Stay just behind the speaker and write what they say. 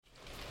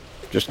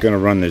Just going to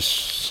run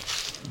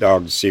this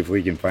dog to see if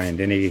we can find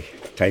any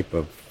type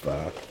of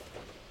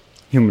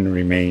human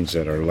remains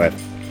that are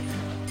left.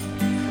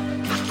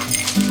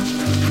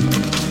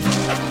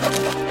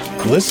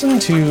 Listen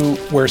to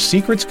Where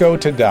Secrets Go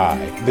to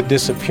Die, The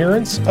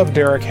Disappearance of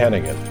Derek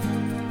Hennigan.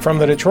 From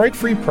the Detroit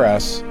Free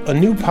Press, a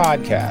new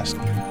podcast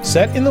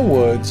set in the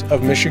woods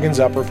of Michigan's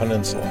Upper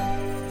Peninsula.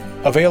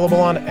 Available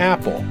on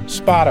Apple,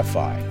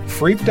 Spotify,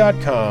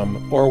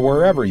 Freep.com, or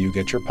wherever you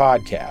get your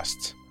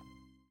podcasts.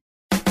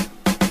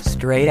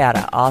 Straight out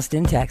of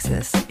Austin,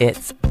 Texas,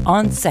 it's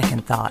On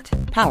Second Thought,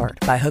 powered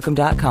by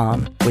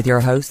Hookem.com, with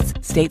your hosts,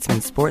 Statesman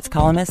sports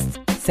columnists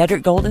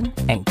Cedric Golden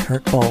and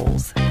Kirk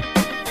Bowles.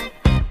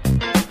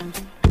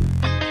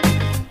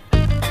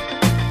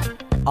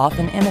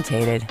 Often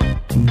imitated,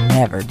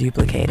 never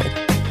duplicated.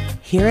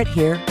 Hear it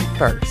here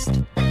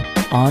first.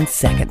 On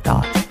Second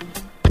Thought.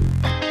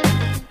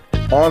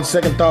 On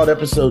Second Thought,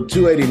 episode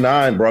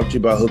 289, brought to you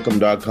by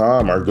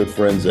Hookem.com. Our good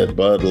friends at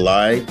Bud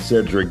Light.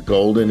 Cedric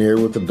Golden here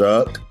with the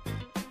Duck.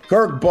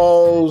 Kirk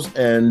Bowles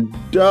and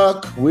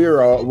Duck.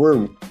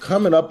 We're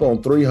coming up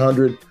on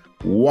 300.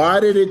 Why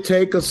did it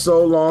take us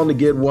so long to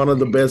get one of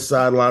the best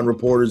sideline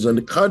reporters in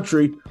the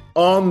country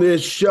on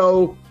this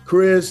show?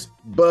 Chris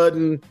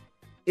Budden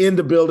in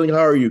the building.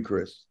 How are you,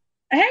 Chris?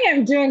 Hey,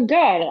 I'm doing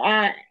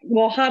good.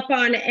 We'll hop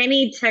on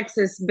any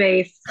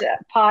Texas-based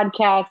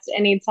podcast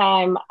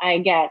anytime I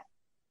get.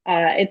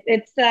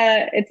 It's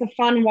a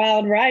fun,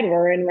 wild ride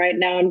we're in right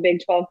now in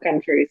Big 12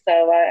 country.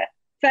 So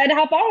excited to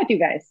hop on with you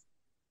guys.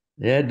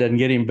 Yeah, it doesn't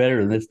get any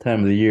better than this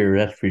time of the year,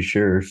 that's for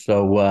sure.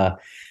 So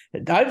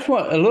I just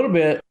want a little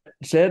bit,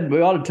 said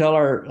we ought to tell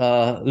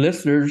our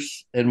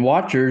listeners and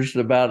watchers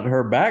about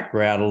her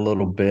background a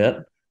little bit.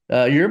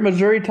 You're a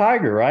Missouri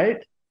Tiger, right?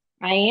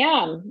 I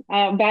am.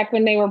 Back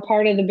when they were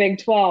part of the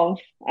Big 12,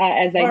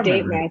 as I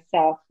date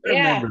myself.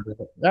 I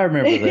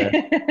remember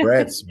that.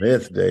 Brad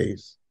Smith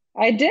days.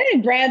 I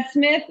did. Brad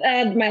Smith,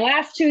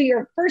 my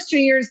first 2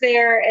 years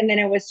there, and then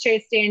it was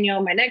Chase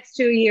Daniel my next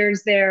 2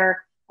 years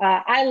there.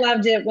 I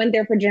loved it, went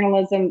there for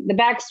journalism. The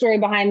backstory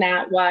behind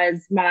that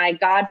was my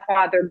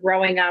godfather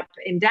growing up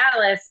in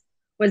Dallas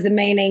was the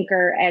main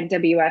anchor at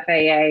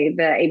WFAA,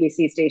 the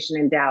ABC station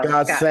in Dallas.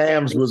 God,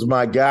 Sam's was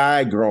my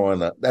guy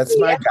growing up. That's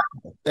my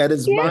guy. That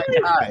is my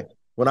guy.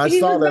 When I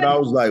saw that, I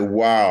was like,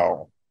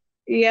 wow.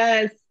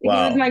 Yes,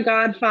 wow. He was my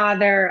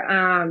godfather.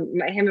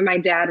 Him and my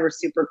dad were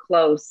super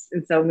close.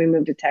 And so when we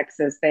moved to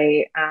Texas,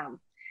 we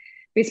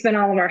spent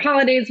all of our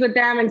holidays with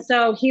them. And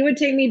so he would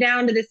take me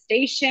down to the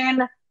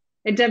station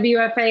at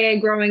WFAA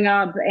growing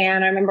up.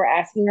 And I remember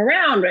asking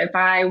around if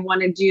I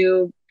want to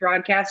do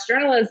broadcast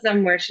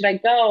journalism, where should I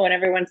go? And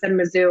everyone said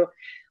Mizzou.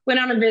 Went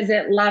on a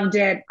visit, loved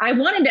it. I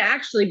wanted to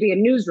actually be a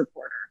news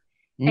reporter.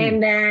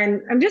 And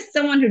then I'm just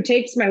someone who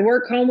takes my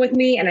work home with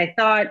me. And I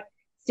thought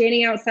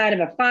standing outside of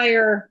a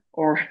fire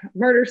or a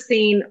murder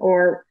scene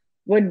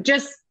would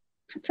just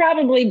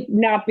probably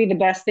not be the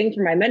best thing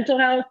for my mental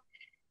health.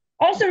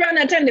 Also around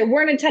that time, there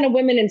weren't a ton of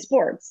women in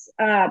sports,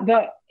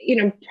 but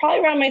probably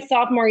around my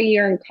sophomore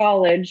year in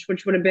college,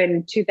 which would have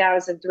been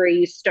 2003,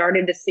 you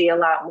started to see a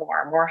lot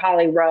more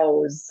Holly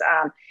Rose.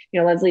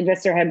 Leslie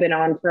Visser had been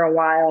on for a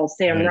while,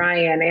 Sam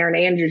Ryan, Aaron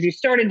Andrews. You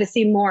started to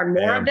see more and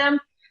more of them.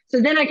 So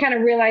then I kind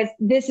of realized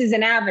this is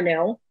an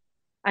avenue.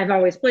 I've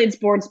always played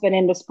sports, been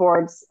into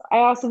sports. I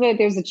also think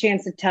there's a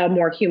chance to tell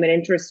more human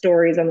interest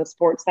stories on the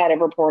sports side of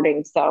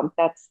reporting. So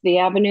that's the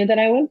avenue that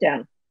I went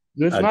down.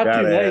 It's not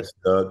too late. Ask,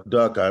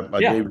 Duck, I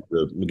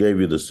gave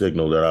you the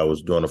signal that I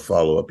was doing a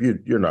follow-up.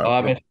 You're not.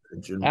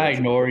 I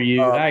ignore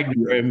you. I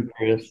ignore him,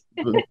 Chris.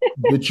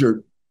 Get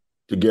your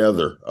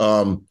together.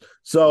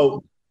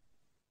 So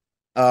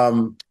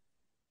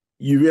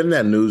you're in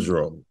that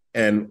newsroom,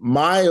 and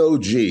my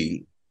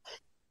OG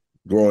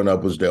growing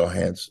up was Dale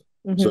Hansen.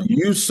 Mm-hmm. So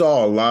you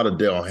saw a lot of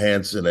Dale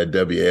Hansen at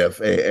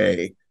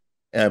WFAA,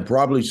 and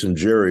probably some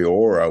Jerry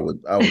Orr, I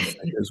would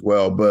say as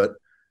well. But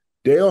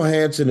Dale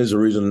Hansen is the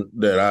reason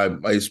that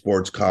I'm a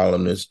sports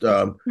columnist.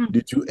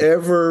 Did you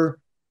ever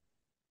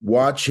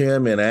watch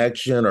him in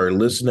action or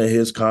listen to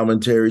his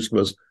commentaries?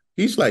 Because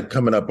he's like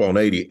coming up on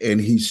 80, and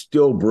he's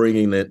still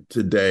bringing it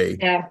today.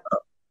 Yeah.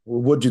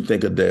 What'd you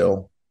think of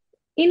Dale?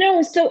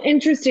 It's so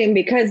interesting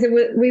because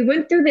we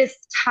went through this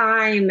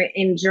time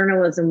in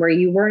journalism where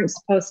you weren't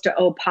supposed to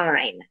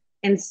opine.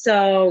 And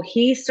so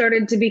he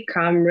started to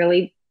become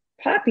really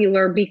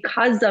popular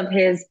because of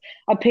his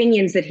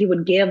opinions that he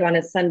would give on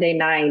a Sunday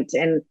night.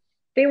 And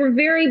they were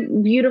very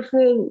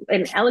beautiful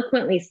and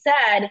eloquently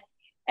said.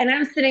 And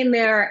I'm sitting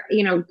there,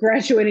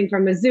 graduating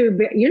from Mizzou,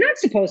 but you're not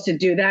supposed to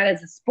do that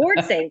as a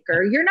sports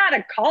anchor. You're not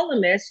a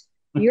columnist.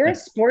 You're a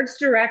sports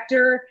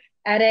director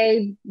at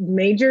a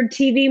major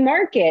TV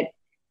market.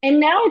 And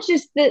now it's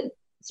just that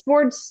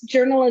sports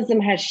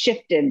journalism has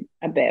shifted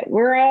a bit.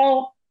 We're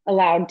all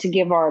allowed to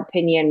give our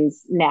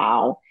opinions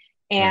now.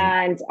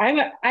 And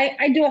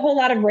I do a whole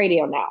lot of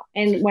radio now.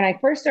 And when I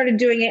first started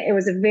doing it, it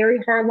was a very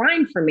hard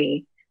line for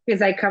me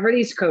because I cover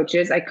these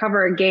coaches. I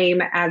cover a game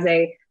as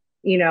a,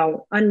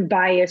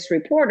 unbiased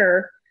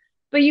reporter.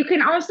 but you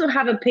can also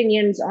have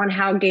opinions on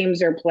how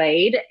games are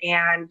played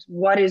and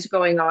what is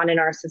going on in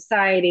our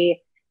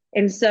society.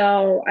 And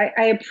so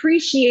I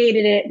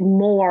appreciated it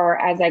more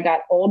as I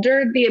got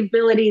older, the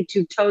ability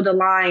to toe the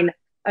line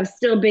of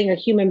still being a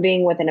human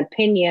being with an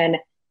opinion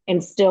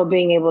and still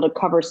being able to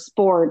cover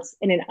sports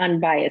in an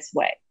unbiased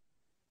way.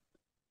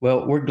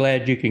 Well, we're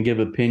glad you can give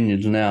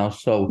opinions now.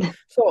 So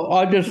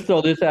I'll just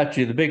throw this at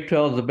you. The Big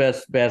 12 is the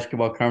best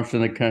basketball conference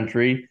in the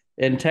country,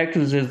 and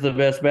Texas is the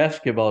best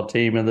basketball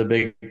team in the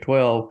Big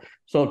 12.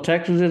 So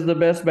Texas is the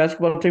best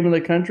basketball team in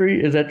the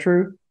country. Is that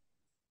true?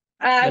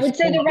 I would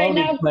say that right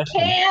now,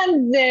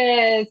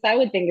 Kansas, I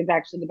would think, is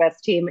actually the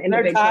best team in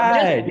the Big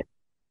 12.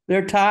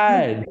 They're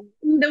tied.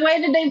 The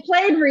way that they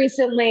played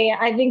recently,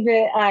 I think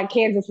that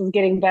Kansas is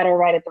getting better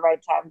right at the right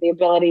time. The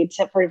ability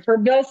for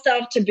Bill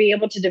Self to be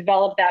able to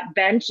develop that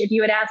bench. If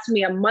you had asked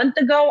me a month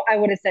ago, I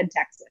would have said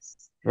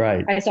Texas.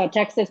 Right. I saw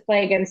Texas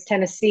play against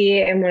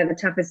Tennessee in one of the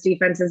toughest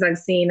defenses I've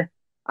seen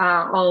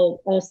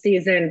all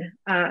season.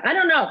 I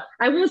don't know.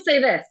 I will say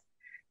this.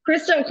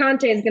 Cristo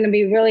Conte is going to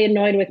be really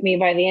annoyed with me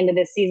by the end of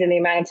this season, the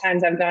amount of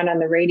times I've gone on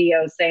the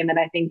radio saying that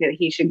I think that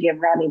he should give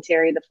Rodney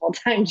Terry the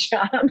full-time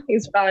job.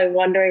 He's probably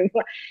wondering,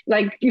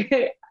 like,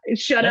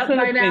 shut up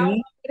by now.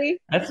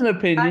 That's an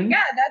opinion.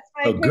 Yeah, that's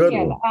my opinion. Good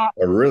one.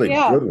 A really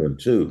good one,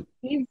 too.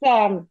 He's,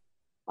 I'll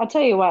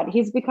tell you what,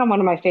 he's become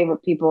one of my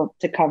favorite people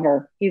to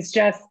cover. He's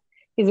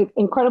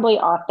incredibly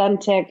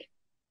authentic.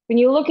 When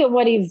you look at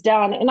what he's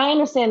done, and I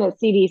understand that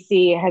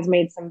CDC has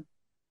made some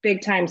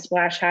big time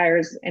splash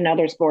hires in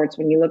other sports.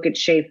 When you look at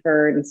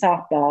Schaefer and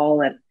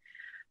softball and,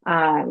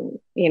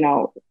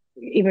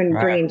 even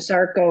bringing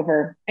Sark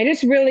over, I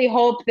just really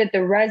hope that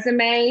the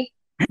resume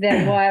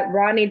that what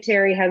Rodney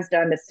Terry has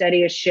done to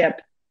steady a ship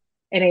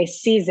in a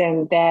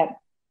season that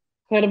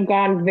could have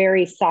gone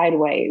very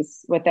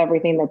sideways with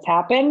everything that's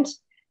happened.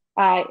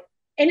 And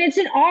it's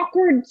an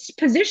awkward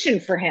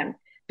position for him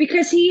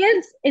because he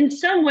is in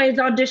some ways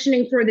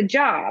auditioning for the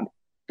job.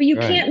 But you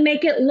can't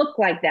make it look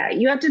like that.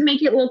 You have to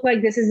make it look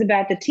like this is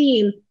about the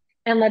team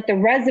and let the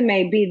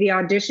resume be the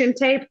audition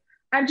tape.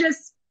 I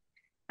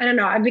don't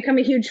know. I've become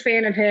a huge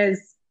fan of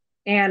his.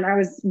 And I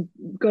was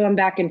going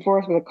back and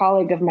forth with a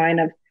colleague of mine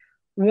of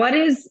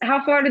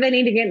how far do they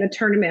need to get in the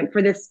tournament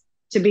for this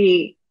to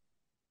be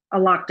a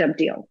locked up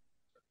deal?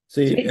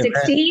 See,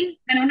 16?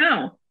 I don't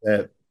know.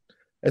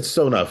 It's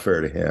so not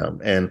fair to him.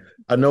 And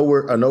I know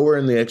we're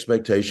in the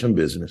expectation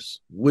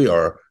business. We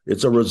are.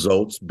 It's a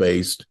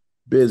results-based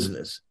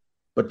business,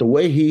 but the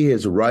way he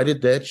has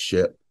righted that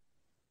ship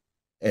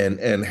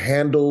and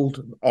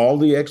handled all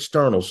the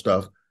external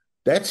stuff,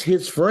 that's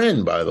his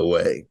friend, by the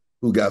way,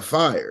 who got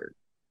fired,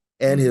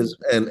 and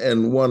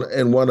one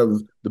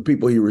of the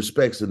people he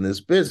respects in this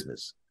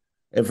business,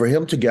 and for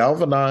him to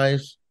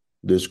galvanize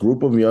this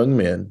group of young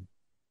men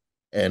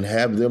and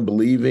have them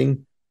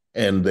believing,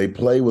 and they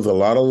play with a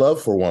lot of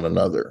love for one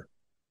another.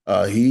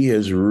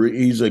 He's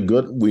a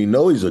good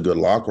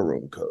locker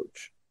room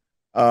coach.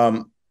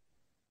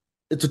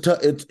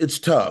 It's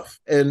tough.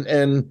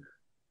 And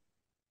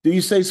do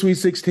you say Sweet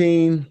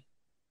 16,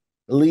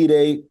 Elite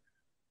 8?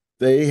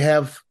 They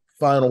have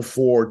Final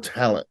Four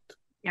talent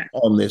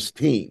on this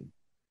team.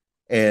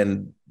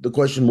 And the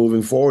question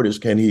moving forward is,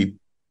 can he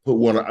put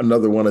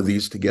another one of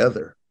these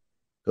together?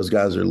 Those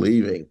guys are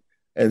leaving.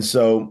 And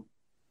so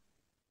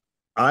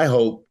I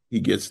hope he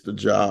gets the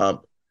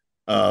job.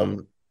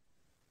 Who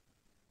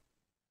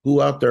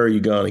out there are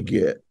you going to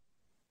get?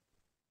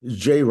 Is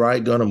Jay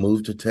Wright going to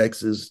move to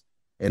Texas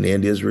and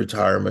end his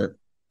retirement?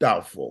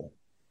 Doubtful.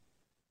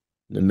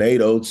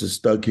 Nate Oates has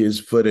stuck his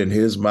foot in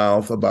his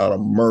mouth about a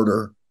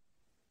murder.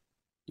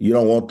 You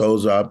don't want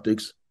those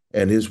optics.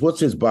 And what's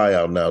his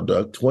buyout now,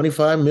 Doug?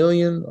 $25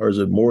 million, or is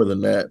it more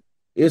than that?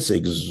 It's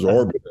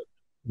exorbitant.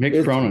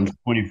 Mick Cronin's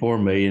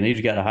 $24 million.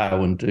 He's got a high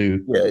one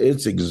too. Yeah,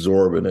 it's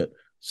exorbitant.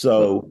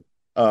 So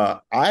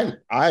I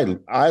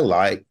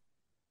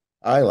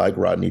like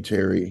Rodney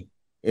Terry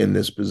in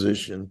this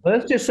position.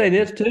 Let's just say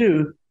this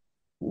too.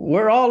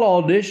 We're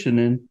all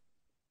auditioning.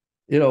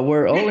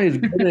 We're only as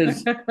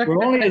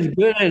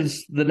good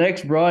as the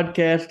next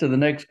broadcast or the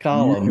next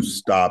column. You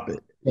stop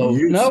it. So,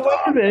 wait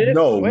a minute.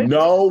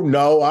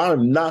 No,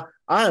 I'm not.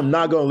 I am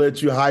not going to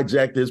let you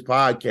hijack this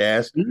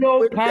podcast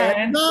with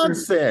that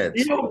nonsense.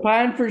 You don't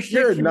pine for 6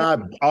 You're not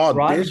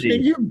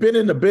auditioning. You've been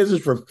in the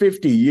business for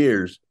 50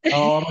 years.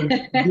 Oh,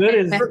 good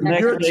as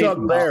You're Chuck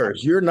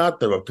Barris. You're not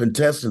the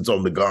contestants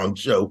on the Gong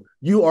Show.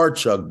 You are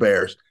Chuck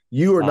Barris.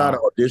 You are not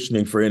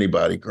auditioning for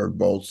anybody, Kirk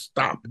Bohls.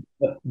 Stop.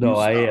 No,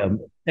 I am.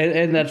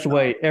 And that's the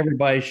way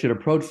everybody should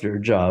approach their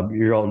job.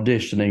 You're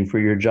auditioning for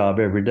your job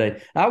every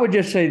day. I would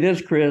just say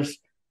this, Chris,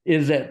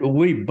 is that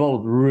we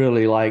both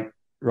really like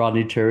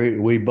Rodney Terry.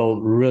 We both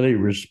really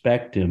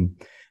respect him.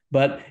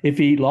 But if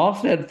he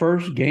lost that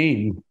first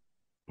game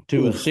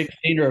to a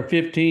 16 or a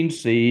 15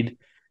 seed,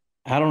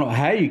 I don't know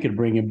how you could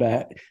bring him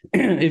back.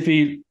 If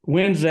he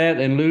wins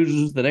that and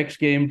loses the next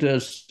game to a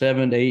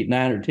 7, 8,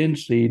 9, or 10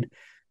 seed,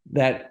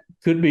 that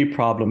could be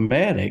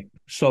problematic.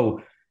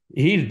 So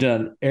He's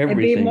done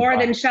everything. It'd be more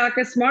than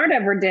Shaka Smart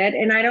ever did,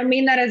 and I don't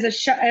mean that as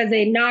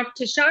a knock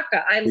to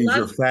Shaka. I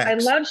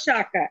love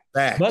Shaka.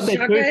 Facts. But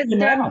Shaka has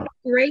done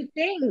great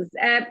things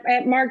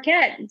at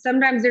Marquette.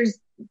 Sometimes there's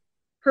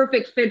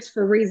perfect fits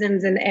for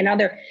reasons and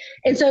other.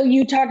 And so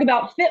you talk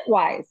about fit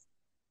wise.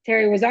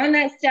 Terry was on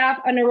that staff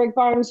under Rick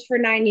Barnes for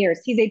 9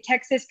 years. He's a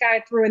Texas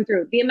guy through and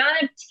through. The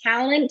amount of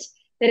talent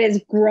that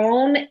has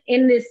grown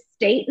in this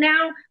state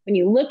now, when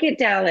you look at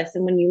Dallas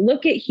and when you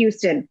look at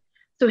Houston,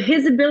 so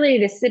his ability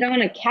to sit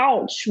on a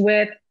couch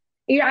with,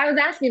 I was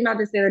asking about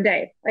this the other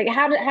day, like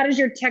how does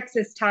your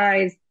Texas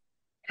ties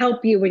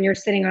help you when you're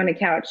sitting on a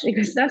couch?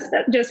 Because that's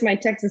not just my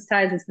Texas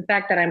ties, it's the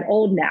fact that I'm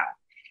old now.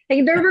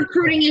 Like they're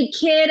recruiting a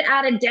kid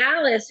out of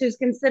Dallas who's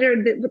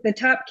considered the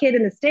top kid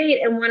in the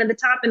state and one of the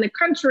top in the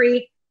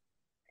country.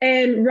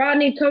 And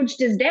Rodney coached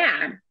his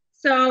dad.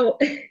 So,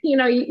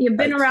 you've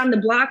been around the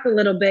block a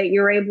little bit.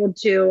 You're able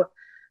to,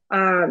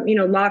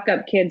 lock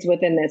up kids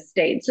within this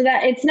state. So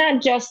that it's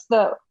not just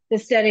the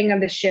setting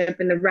of the ship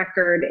and the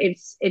record.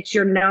 It's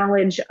your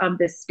knowledge of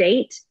the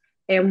state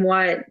and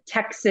what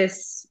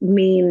Texas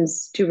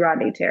means to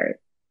Rodney Terry.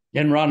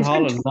 And Ron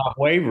Holland's not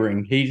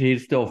wavering.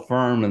 He's still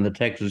firm in the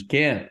Texas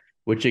Kent,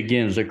 which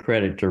again is a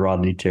credit to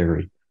Rodney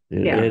Terry.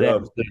 It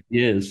absolutely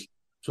is.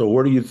 So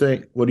what do you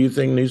think? What do you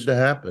think needs to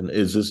happen?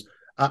 Is this?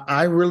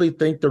 I really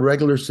think the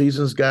regular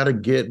season's got to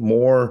get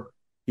more.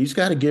 He's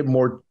got to get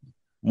more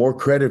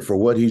credit for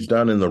what he's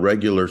done in the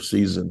regular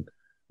season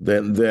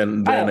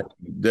than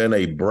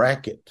a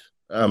bracket.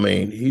 I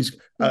mean,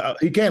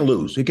 he can't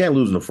lose. He can't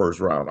lose in the first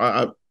round.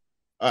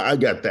 I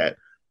got that.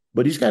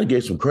 But he's got to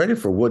get some credit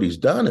for what he's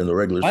done in the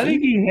regular season. I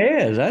think he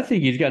has. I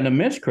think he's gotten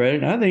immense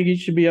credit. I think he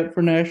should be up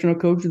for National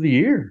Coach of the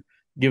Year,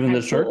 given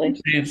the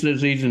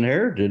circumstances he's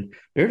inherited.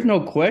 There's no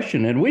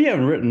question. And we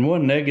haven't written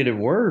one negative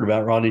word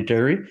about Rodney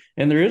Terry,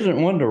 and there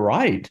isn't one to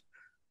write.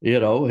 He's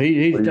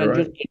done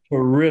just a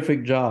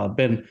terrific job.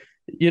 And,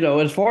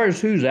 as far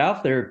as who's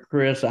out there,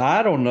 Chris,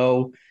 I don't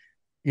know.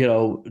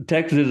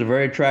 Texas is a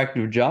very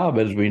attractive job,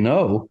 as we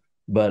know.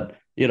 But,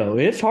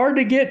 it's hard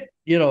to get.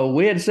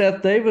 We had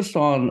Seth Davis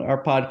on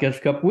our podcast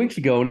a couple weeks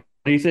ago, and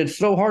he said it's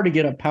so hard to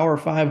get a Power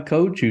 5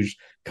 coach who's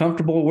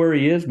comfortable where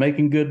he is,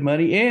 making good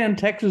money, and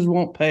Texas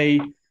won't pay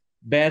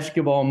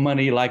basketball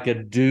money like a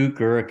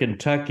Duke or a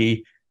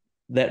Kentucky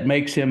that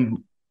makes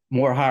him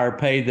more higher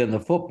paid than the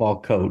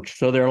football coach.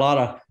 So there are a lot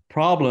of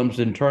problems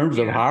in terms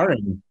of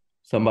hiring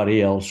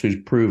somebody else who's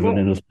proven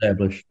and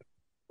established.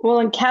 Well,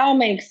 and Cal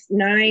makes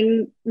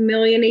 $9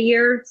 million a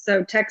year,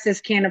 so Texas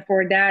can't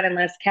afford that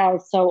unless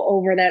Cal's so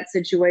over that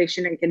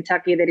situation in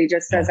Kentucky that he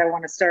just says, I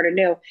want to start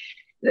anew.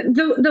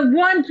 The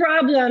one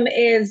problem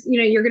is,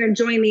 you're going to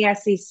join the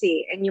SEC,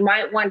 and you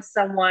might want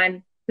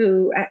someone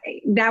who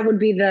that would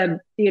be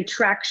the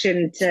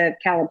attraction to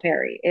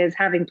Calipari, is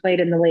having played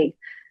in the league.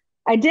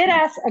 I did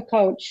ask a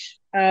coach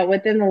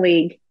within the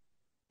league,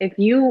 if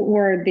you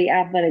were the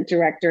athletic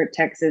director at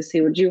Texas,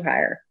 who would you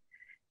hire?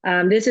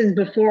 This is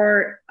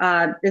before,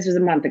 this was a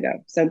month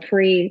ago, so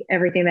pre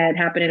everything that had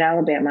happened in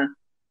Alabama.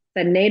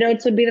 That Nate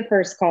Oates would be the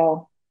first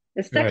call.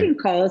 The second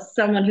call is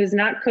someone who's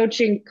not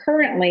coaching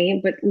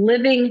currently, but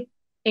living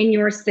in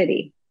your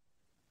city.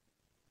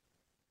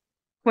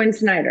 Quinn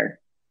Snyder.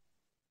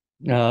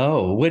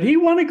 Oh, would he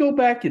want to go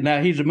back?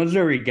 Now, he's a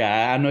Missouri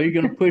guy. I know you're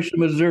going to push the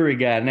Missouri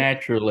guy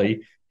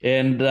naturally.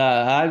 And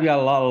I've got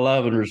a lot of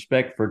love and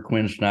respect for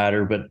Quinn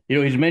Snyder. But,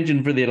 he's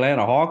mentioned for the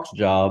Atlanta Hawks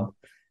job.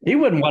 He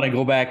wouldn't want to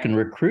go back and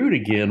recruit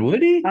again,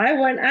 would he? I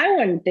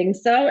wouldn't think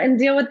so. And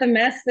deal with the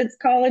mess that's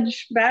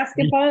college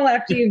basketball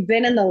after you've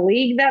been in the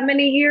league that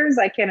many years.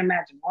 I can't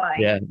imagine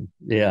why.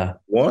 Yeah.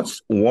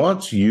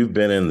 Once you've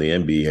been in the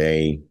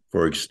NBA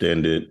for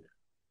extended,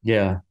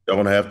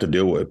 don't have to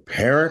deal with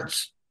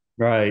parents.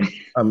 Right.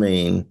 I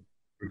mean,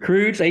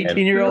 recruits,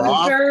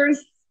 18-year-olds,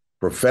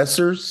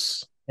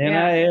 professors,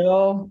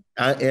 NIL.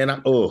 I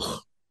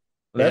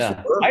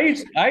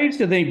used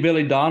to think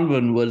Billy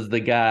Donovan was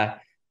the guy,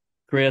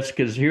 Chris,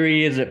 because here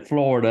he is at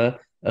Florida,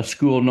 a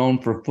school known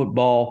for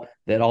football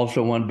that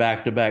also won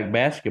back-to-back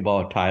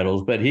basketball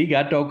titles. But he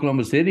got to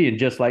Oklahoma City and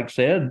just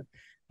said,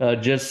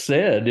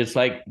 it's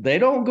like they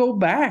don't go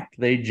back.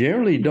 They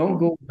generally don't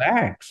go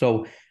back.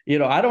 So,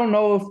 I don't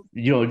know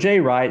if,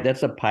 Jay Wright,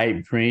 that's a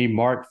pipe dream.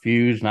 Mark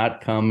Few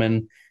not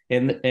coming.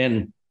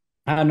 And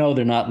I know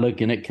they're not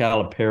looking at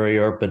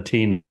Calipari or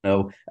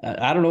Pitino.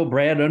 I don't know,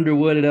 Brad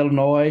Underwood at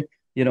Illinois.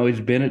 He's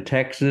been at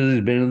Texas.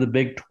 He's been in the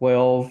Big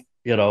 12.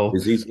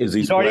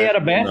 He's already had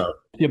a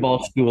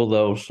basketball school,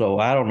 though, so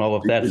I don't know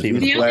if that's even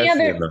the only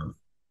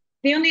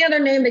other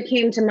name that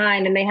came to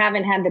mind, and they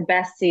haven't had the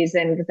best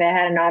season because they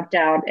had an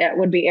opt-out, it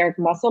would be Eric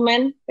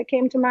Musselman that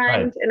came to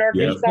mind in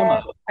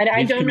Arkansas.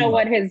 I don't know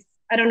what his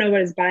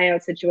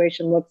buyout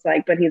situation looks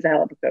like, but he's a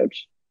hell of a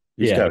coach.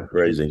 He's kind of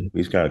crazy.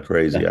 I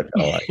kind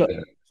of like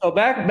that. So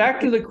back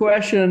to the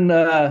question,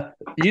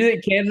 you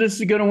think Kansas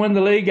is going to win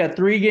the league? Got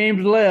 3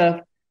 games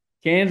left.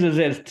 Kansas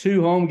has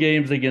 2 home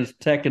games against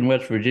Tech and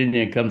West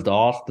Virginia and comes to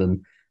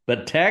Austin.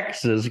 But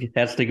Texas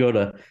has to go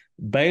to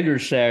Baylor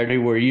Saturday,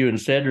 where you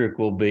and Cedric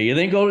will be, and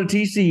then go to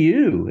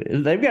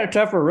TCU. They've got a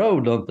tougher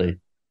road, don't they?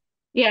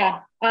 Yeah.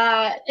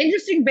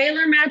 Interesting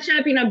Baylor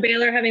matchup.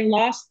 Baylor having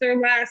lost their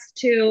last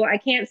two. I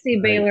can't see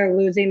Baylor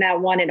losing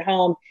that one at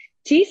home.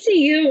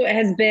 TCU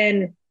has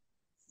been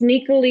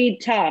sneakily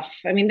tough.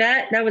 I mean,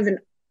 that was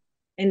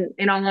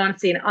in all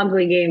honesty, an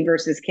ugly game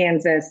versus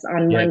Kansas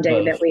on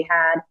Monday that we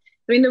had.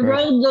 I mean, the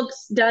road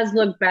does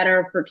look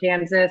better for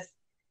Kansas.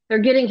 They're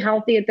getting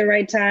healthy at the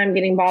right time,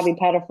 getting Bobby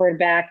Pettiford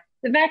back.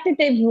 The fact that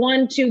they've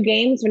won 2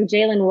 games when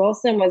Jalen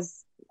Wilson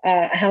was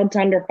held to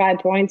under 5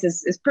 points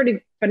is pretty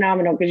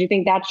phenomenal, because you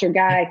think that's your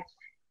guy.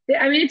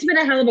 I mean, it's been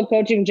a hell of a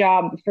coaching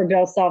job for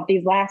Bill Self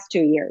these last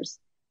 2 years,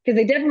 because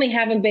they definitely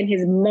haven't been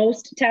his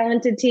most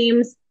talented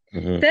teams.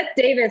 Mm-hmm. Seth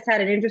Davis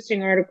had an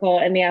interesting article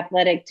in The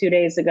Athletic 2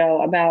 days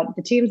ago about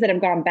the teams that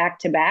have gone back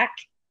to back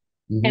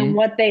and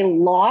what they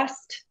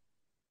lost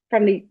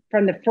from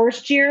the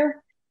first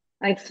year.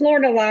 Like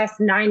Florida lost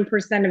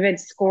 9% of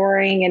its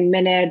scoring and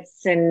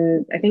minutes,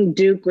 and I think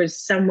Duke was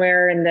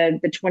somewhere in the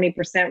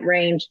 20%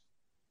 range.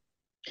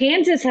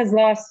 Kansas has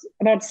lost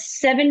about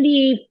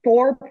 74%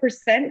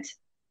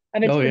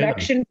 of its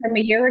production from a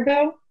year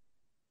ago.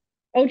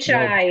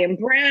 Ochai and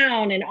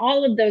Brown and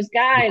all of those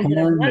guys that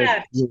have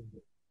left.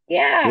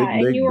 Yeah,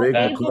 big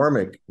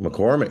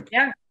McCormick.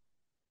 Yeah.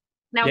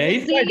 Now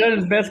he's done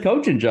his best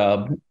coaching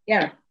job.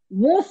 Yeah,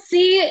 we'll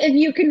see if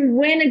you can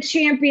win a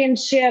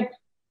championship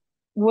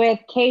with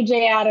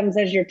KJ Adams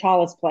as your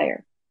tallest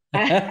player.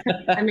 I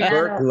mean,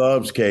 Kirk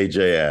loves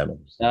KJ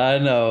Adams. I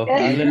know.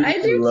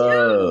 I do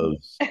too.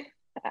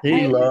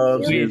 He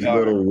loves his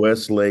little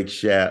Westlake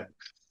shack.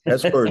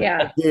 That's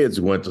where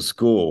kids went to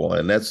school,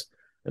 and that's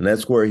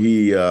where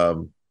he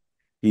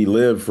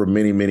lived for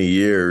many, many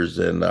years.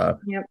 And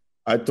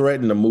I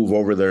threatened to move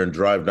over there and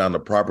drive down the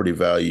property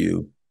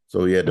value,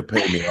 so he had to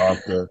pay me off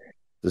to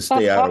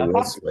stay out of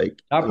Westlake.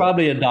 I'll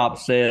probably adopt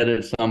Sid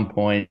at some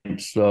point.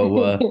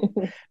 So,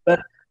 but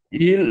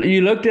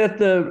you looked at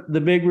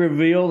the big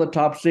reveal, the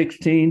top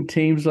 16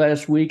 teams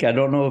last week. I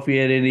don't know if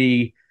you had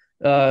any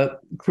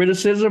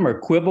criticism or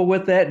quibble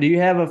with that. Do you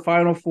have a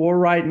Final Four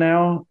right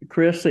now,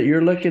 Chris, that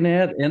you're looking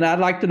at? And I'd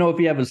like to know if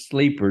you have a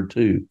sleeper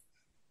too.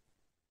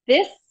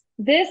 This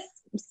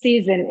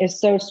season is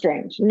so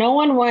strange. No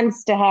one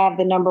wants to have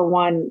the number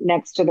 1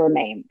 next to their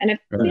name. And I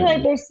feel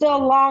like there's still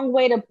a long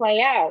way to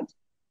play out,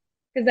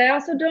 because I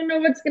also don't know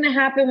what's going to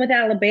happen with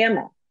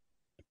Alabama.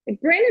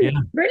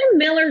 Brandon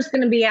Miller's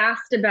going to be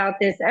asked about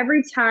this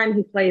every time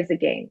he plays a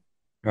game.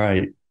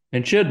 Right.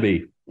 And should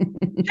be.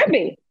 Should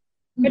be.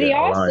 But he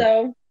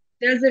also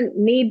doesn't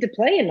need to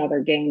play another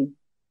game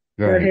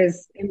for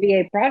his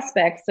NBA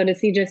prospects. So does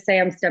he just say,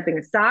 I'm stepping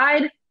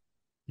aside?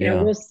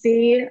 We'll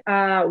see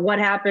what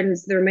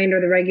happens the remainder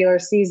of the regular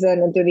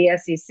season and through the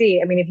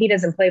SEC. I mean, if he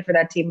doesn't play for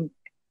that team,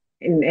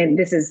 and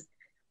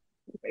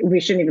we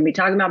shouldn't even be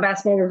talking about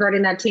basketball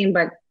regarding that team,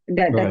 but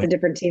that's a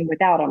different team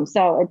without him.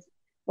 So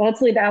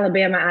let's leave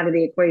Alabama out of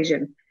the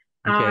equation.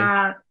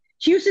 Okay.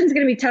 Houston's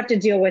going to be tough to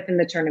deal with in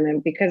the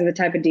tournament because of the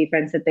type of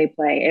defense that they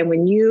play. And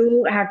when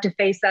you have to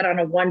face that on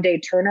a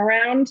one-day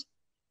turnaround,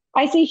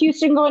 I see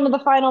Houston going to the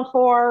Final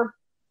Four.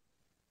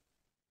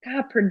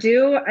 God,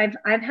 Purdue,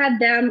 I've had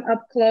them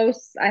up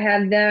close. I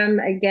had them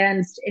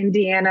against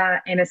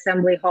Indiana in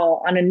Assembly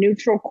Hall on a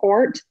neutral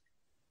court.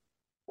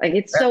 Like,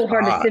 it's so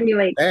hard to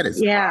simulate. That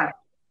is hard.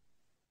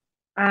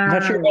 I'm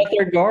not sure about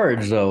their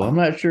guards, though. I'm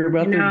not sure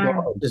about their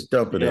guards. Just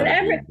dump it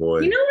in, boy.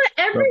 You know what?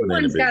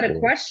 Everyone's got a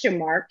question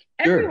mark.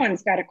 Sure.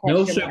 Everyone's got a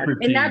question mark,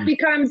 and that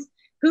becomes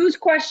whose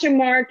question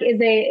mark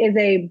is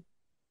a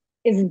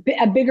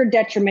bigger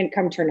detriment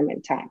come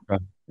tournament time.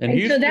 Right.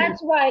 And so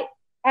that's why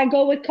I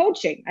go with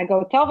coaching. I go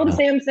with Kelvin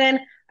Sampson.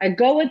 I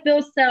go with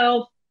Bill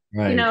Self.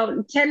 Right.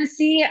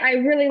 Tennessee, I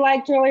really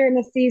liked earlier in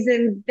the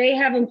season. They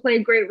haven't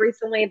played great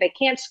recently. They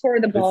can't score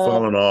the ball.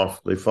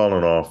 They've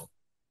fallen off.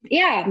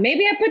 Yeah,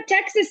 maybe I put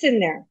Texas in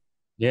there.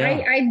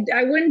 Yeah,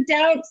 I wouldn't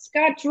doubt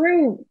Scott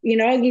Drew.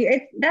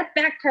 That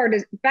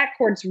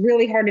backcourt's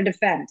really hard to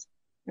defend.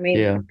 I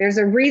mean, there's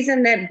a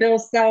reason that Bill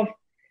Self,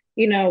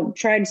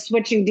 tried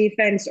switching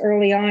defense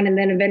early on and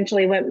then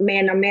eventually went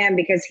man on man,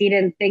 because he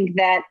didn't think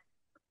that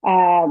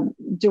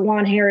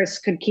DeJuan Harris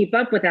could keep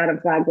up with Adam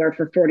Flagler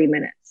for 40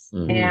 minutes.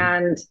 Mm-hmm.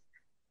 And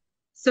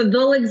so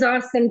they'll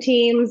exhaust some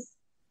teams.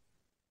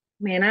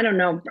 Man, I don't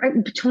know.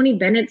 Tony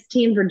Bennett's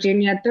team,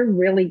 Virginia, they're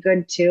really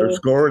good too. They're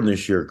scoring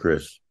this year,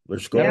 Chris. They're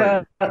scoring.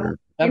 Yeah.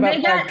 And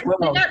they got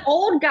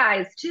old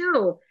guys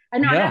too. I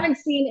know I haven't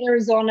seen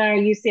Arizona or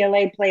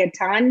UCLA play a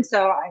ton,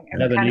 so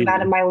I'm kind of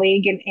out of my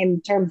league in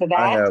terms of that.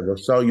 I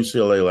saw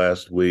UCLA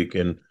last week,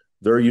 and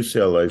they're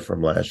UCLA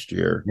from last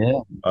year.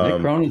 Yeah,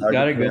 Nick Cronin's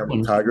got a good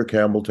one. Tiger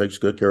Campbell takes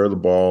good care of the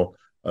ball.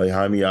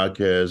 Jaime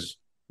Jaquez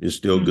is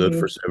still good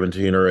for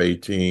 17 or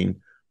 18.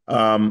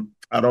 I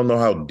don't know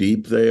how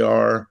deep they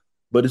are.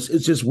 But it's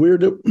just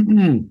weird.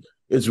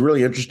 It's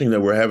really interesting that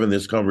we're having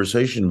this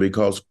conversation,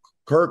 because,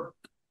 Kirk,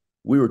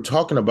 we were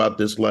talking about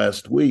this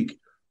last week.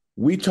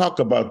 We talk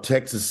about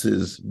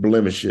Texas's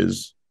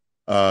blemishes.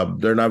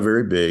 They're not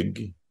very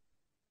big,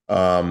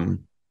 and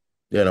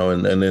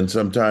then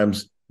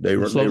sometimes they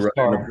run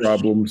into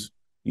problems.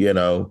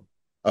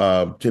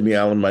 Timmy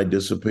Allen might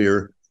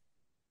disappear.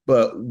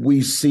 but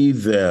we see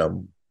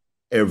them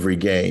every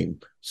game.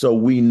 So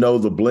we know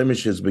the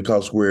blemishes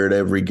because we're at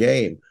every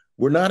game.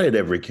 We're not at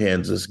every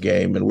Kansas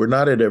game, and we're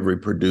not at every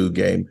Purdue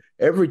game.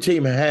 Every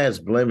team has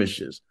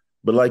blemishes.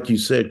 But like you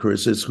said,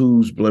 Chris, it's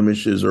whose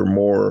blemishes are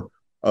more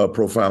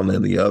profound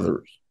than the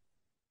others.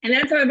 And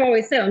that's what I've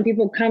always said. When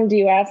people come to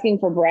you asking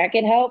for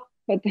bracket help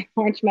with the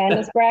March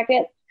Madness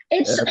bracket,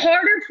 it's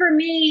harder for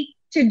me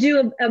to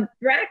do a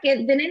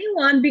bracket than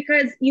anyone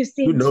because you've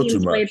seen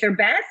teams play at their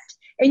best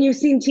and you've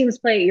seen teams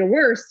play at your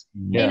worst.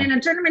 Yeah. And in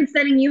a tournament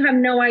setting, you have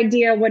no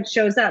idea what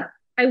shows up.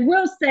 I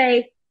will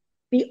say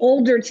the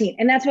older team,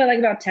 and that's what I like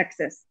about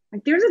Texas.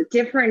 Like, there's a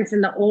difference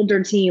in the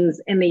older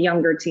teams and the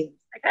younger teams.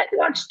 Like, I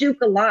watch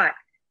Duke a lot.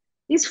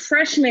 These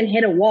freshmen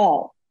hit a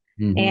wall.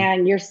 Mm-hmm.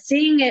 And you're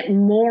seeing it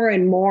more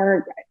and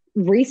more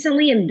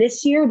recently in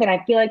this year than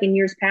I feel like in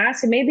years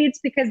past. And maybe it's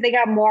because they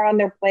got more on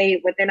their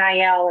plate with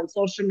NIL and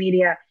social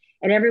media,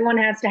 and everyone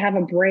has to have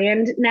a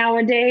brand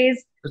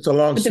nowadays. It's a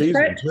long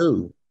season,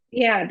 too.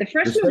 Yeah, the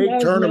freshman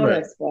was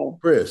noticeable.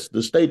 Chris,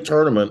 the state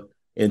tournament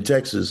in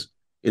Texas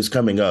is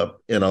coming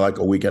up in like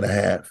a week and a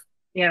half.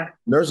 Yeah.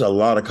 There's a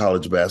lot of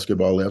college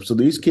basketball left. So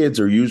these kids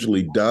are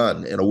usually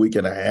done in a week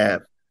and a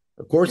half.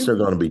 Of course, they're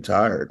going to be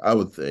tired, I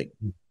would think.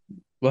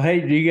 Well,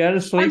 hey, do you got a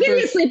sleeper? I'll give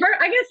you a sleeper.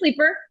 I got a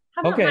sleeper.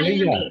 How about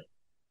Miami?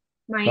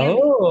 Miami.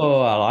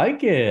 Oh, I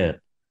like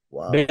it.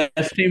 Wow.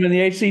 Best team in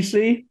the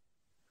ACC?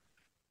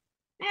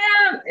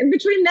 Yeah,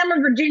 between them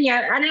and Virginia.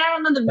 And I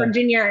don't know that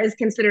Virginia is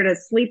considered a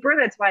sleeper.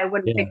 That's why I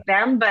wouldn't pick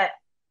them. But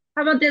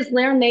how about this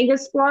Larranaga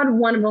squad?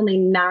 One of only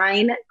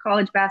 9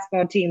 college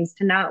basketball teams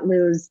to not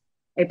lose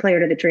a player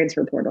to the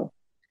transfer portal.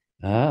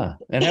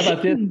 And how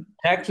about this?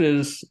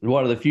 Texas,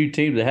 one of the few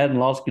teams that hadn't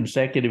lost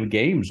consecutive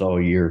games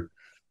all year.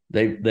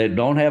 They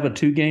don't have a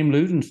 2-game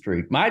losing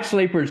streak. My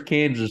sleeper is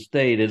Kansas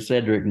State, as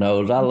Cedric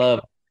knows. I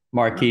love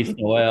Marquise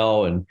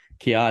Noel and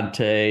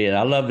Keontae, and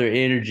I love their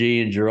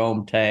energy and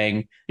Jerome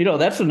Tang.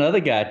 That's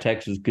another guy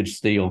Texas could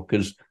steal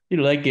because,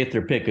 they get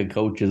their pick of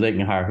coaches. They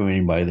can hire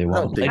anybody they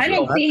want. I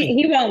don't think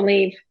he won't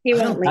leave. He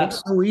won't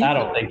leave. I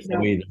don't think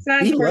so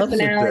either. He loves it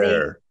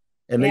there.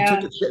 And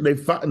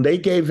they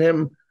gave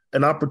him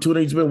an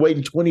opportunity he's been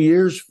waiting 20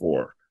 years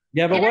for.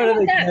 Yeah, but what do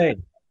they say?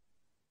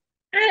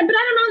 But I don't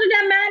know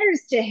that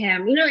matters to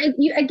him.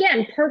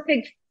 Again,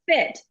 perfect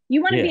fit.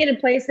 You want to be in a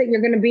place that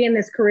you're going to be in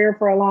this career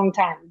for a long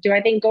time. Do I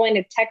think going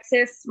to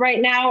Texas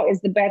right now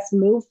is the best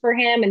move for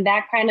him? And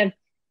that kind of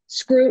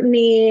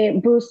scrutiny,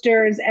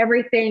 boosters,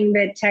 everything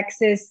that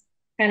Texas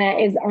kind of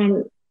is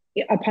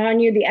upon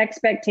you, the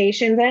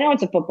expectations. I know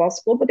it's a football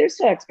school, but there's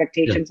still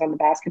expectations on the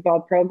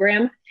basketball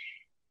program.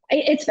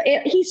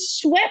 He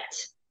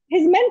swept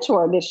his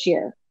mentor this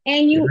year.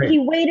 And he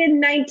waited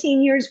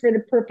 19 years for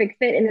the perfect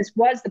fit, and this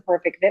was the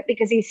perfect fit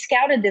because he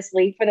scouted this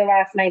league for the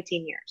last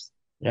 19 years.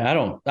 Yeah,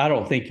 I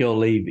don't think he'll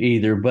leave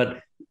either.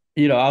 But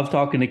I was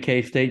talking to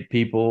K-State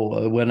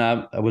people when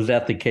I was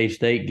at the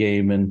K-State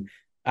game, and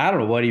I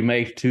don't know what he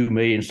makes, $2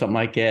 million, something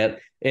like that.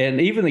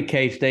 And even the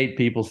K-State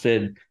people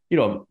said,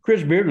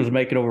 Chris Beard was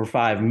making over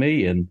 $5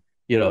 million.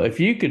 If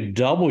you could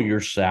double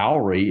your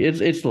salary,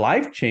 it's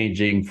life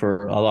changing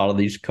for a lot of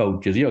these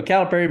coaches.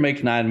 Calipari makes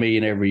 $9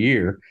 million every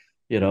year.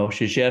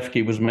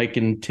 Krzyzewski was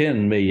making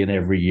 $10 million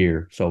every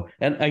year. So,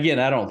 and again,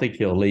 I don't think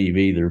he'll leave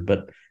either,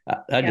 but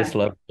I just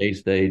love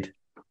K-State.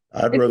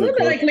 I'd rather it's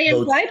like Lance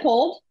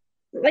Leipold.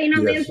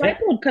 Lance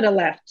Leipold could have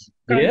left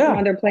from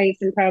other place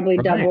and probably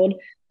doubled.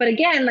 But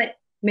again,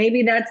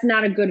 maybe that's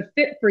not a good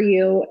fit for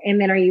you. And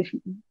then are you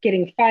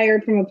getting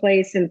fired from a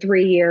place in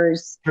 3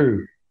 years?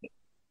 True.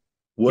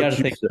 What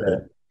you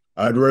said.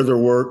 I'd rather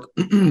work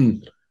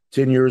 10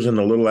 years in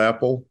the Little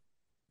Apple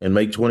and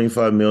make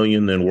 $25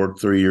 million than work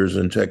 3 years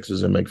in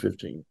Texas and make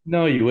 15.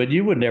 No, you would.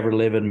 You would never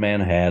live in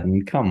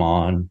Manhattan. Come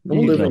on. I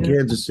would live in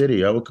Kansas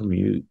City. I would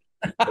commute.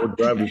 I would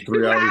drive this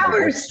 3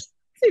 hours.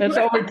 That's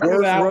only 2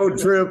 worst hours. Road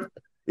trip.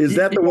 Is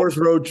that the worst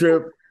road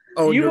trip?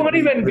 You won't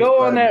even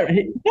go on that.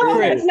 No,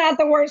 it's not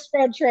the worst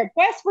road trip.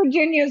 West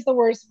Virginia is the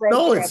worst road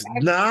trip. No, it's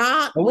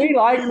not. We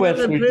like West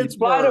Virginia.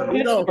 Fly to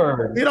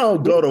Pittsburgh. We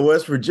don't go to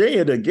West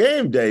Virginia to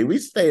game day. We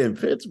stay in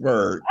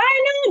Pittsburgh.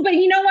 I know, but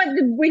you know what?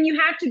 When you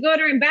have to go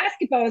during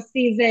basketball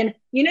season,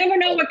 you never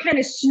know what kind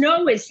of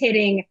snow is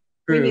hitting.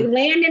 When you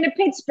land into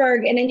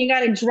Pittsburgh and then you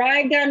got to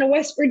drive down to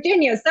West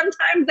Virginia.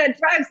 Sometimes that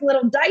drive's a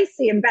little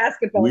dicey in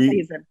basketball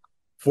season.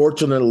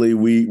 Fortunately,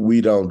 we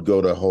don't go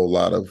to a whole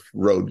lot of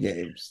road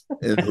games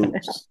in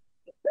hoops.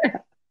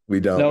 We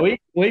don't. No,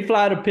 we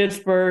fly to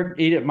Pittsburgh,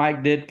 eat at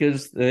Mike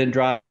Ditka's, then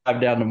drive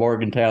down to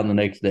Morgantown the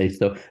next day.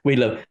 So we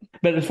love.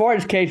 But as far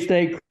as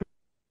K-State,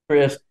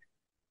 Chris,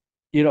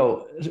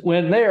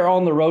 when they're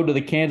on the road to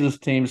the Kansas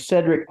team,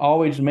 Cedric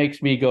always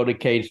makes me go to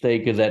K-State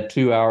because that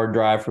 2-hour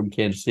drive from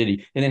Kansas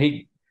City, and then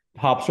he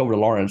hops over to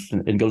Lawrence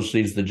and goes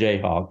sees the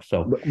Jayhawks.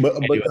 So,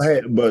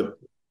 but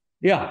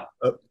yeah,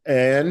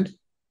 and.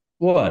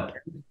 What?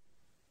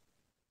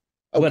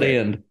 Okay. What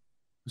end?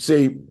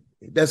 See,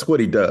 that's what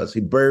he does. He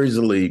buries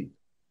the lead.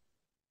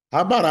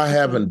 How about I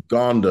haven't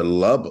gone to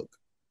Lubbock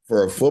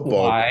for a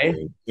football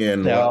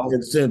game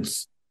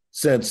since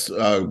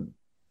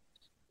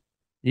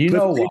You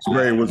Cliff know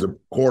Kingsbury why? was a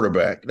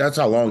quarterback. That's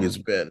how long it's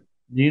been.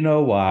 You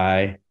know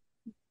why?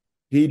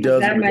 He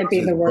does That it might with be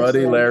his the worst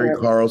buddy road Larry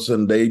trip.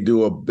 Carlson. They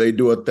do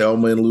a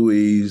Thelma and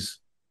Louise,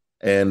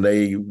 and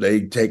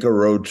they take a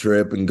road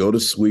trip and go to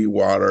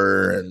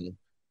Sweetwater and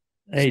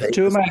Hey, stay in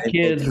two of the my same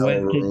kids hotel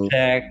went to room.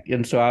 Tech,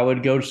 and so I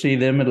would go see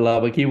them in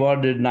Lubbock. He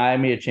wanted to deny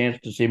me a chance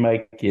to see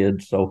my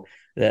kids, so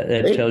that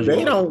They, tells you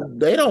they don't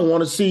they don't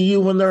want to see you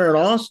when they're in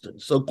Austin.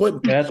 So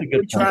that's a good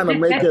quit trying to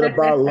point. make it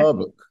about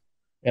Lubbock.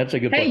 That's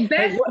a good Hey, point.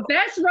 Hey,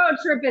 best road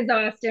trip is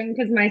Austin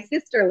because my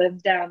sister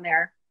lives down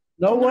there.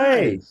 no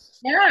way! Nice.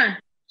 Yeah.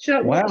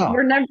 Wow.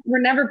 We're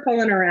never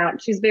pulling her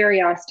out. She's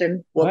very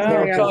Austin. What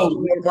Wow. part? So,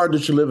 What part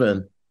does she live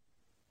in?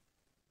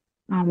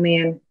 Oh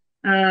man.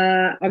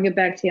 I'll get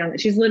back to you on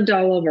that. She's lived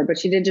all over, but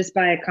she did just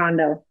buy a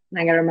condo.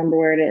 I gotta remember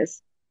where it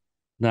is.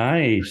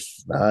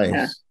 nice. Nice.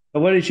 Yeah.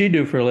 What did she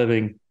do for a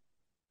living?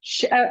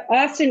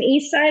 Austin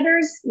East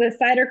Ciders, the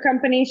cider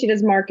company. She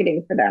does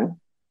marketing for them.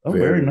 Oh,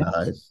 Very very nice.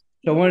 nice.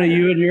 So when are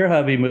you and your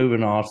hubby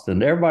moving to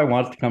Austin? Everybody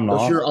wants to come to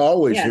Because Austin. you're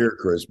always Yeah. here,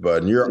 Chris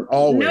Budden. You're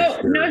always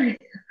here. No,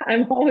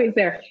 I'm always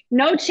there.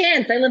 No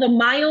chance. I live a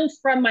mile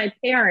from my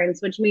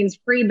parents, which means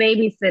free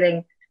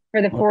babysitting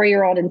for the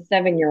 4-year-old and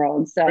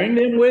 7-year-old. So Bring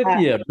them with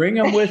you. Bring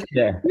them with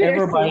you.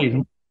 Everybody's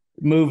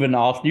moving to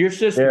Austin. Your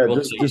sister Yeah, will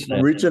just see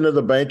that. reach into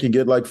the bank and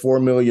get like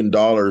 $4 million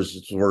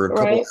for a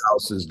couple Right. of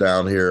houses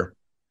down here.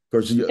 Of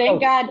course,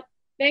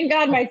 Thank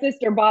God my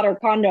sister bought her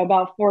condo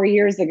about 4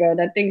 years ago.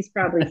 That thing's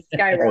probably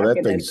skyrocketed.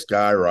 that thing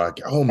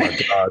skyrocket. Oh my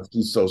God,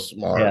 she's so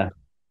smart. Yeah.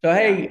 So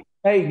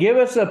hey, give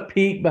us a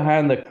peek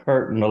behind the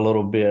curtain a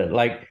little bit.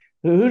 Like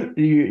who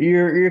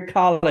your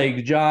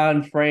colleagues,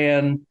 John,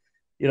 Fran,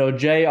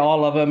 Jay,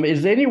 all of them.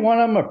 Is any one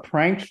of them a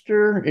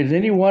prankster? Is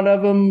any one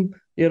of them,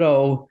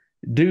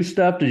 do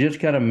stuff to just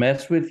kind of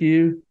mess with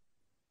you?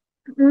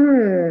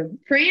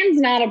 Fran's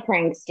not a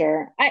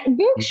prankster.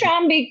 Book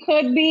Shambi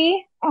could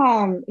be.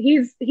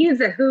 He's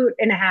a hoot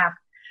and a half.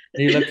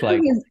 He looks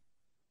like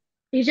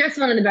he's just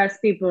one of the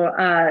best people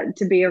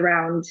to be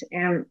around.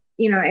 And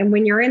and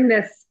when you're in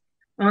this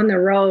on the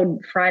road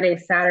Friday,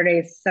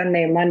 Saturday,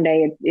 Sunday,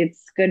 Monday,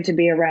 it's good to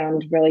be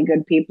around really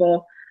good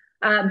people.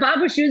 Bob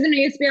Wischusen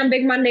used to be on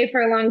Big Monday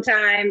for a long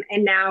time,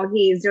 and now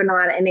he's doing a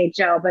lot of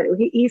NHL. But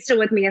he's still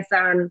with me, a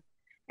son,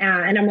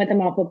 and I'm with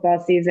him all football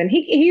season.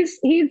 He's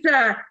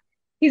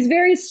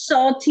very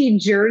salty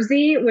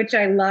Jersey, which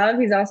I love.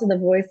 He's also the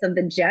voice of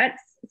the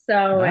Jets.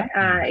 So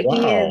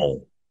he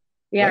is.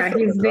 Yeah,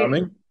 he's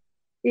big.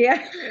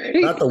 Yeah,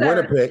 not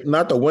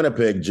the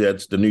Winnipeg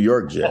Jets, the New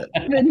York Jets.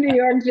 The New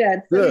York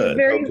Jets. Good.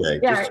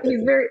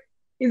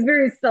 He's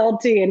very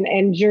salty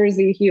and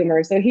Jersey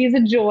humor. So he's a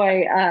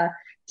joy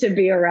to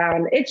be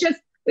around. It's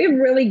just we have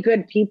really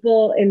good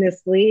people in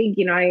this league.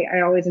 I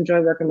always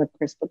enjoy working with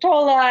Chris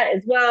Patola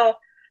as well.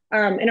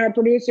 And our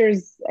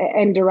producers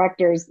and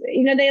directors,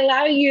 they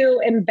allow you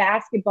in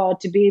basketball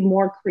to be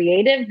more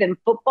creative than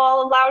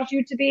football allows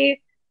you to be.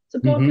 So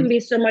both can be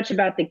so much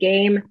about the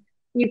game.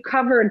 You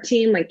cover a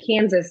team like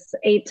Kansas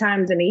 8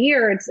 times in a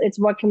year. It's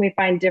what can we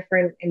find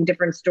different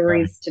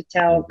stories to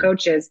tell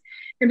coaches.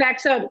 In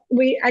fact, I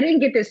didn't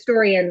get this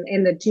story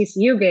in the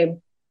TCU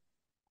game,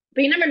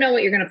 but you never know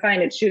what you're going to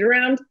find at shoot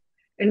around.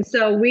 And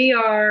so we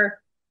are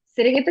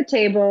sitting at the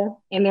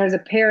table, and there's a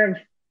pair of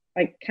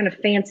like kind of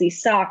fancy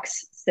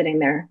socks sitting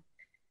there.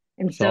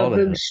 And so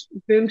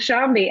Boog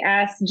Shambi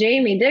asked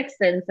Jamie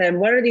Dixon, said,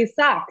 "What are these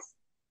socks?"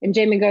 And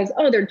Jamie goes,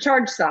 "Oh, they're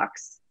charge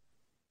socks."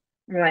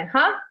 And we're like,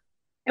 "Huh?"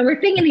 And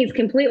we're thinking he's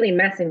completely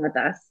messing with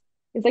us.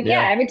 He's like,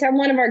 yeah, every time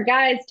one of our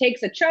guys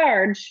takes a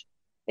charge,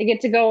 they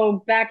get to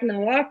go back into the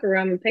locker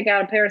room and pick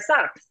out a pair of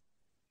socks.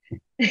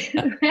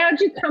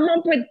 How'd you come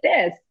up with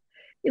this?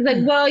 He's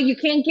like, well, you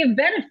can't give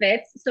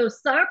benefits, so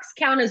socks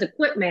count as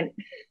equipment.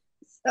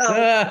 So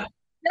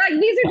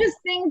these are just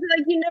things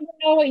that you never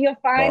know what you'll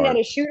find at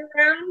a shoot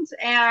around.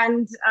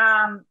 And,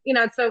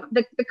 so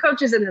the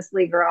coaches in this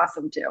league are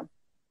awesome too.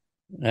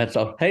 That's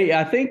all. Hey,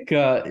 I think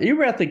you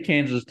were at the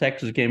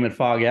Kansas-Texas game at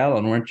Fog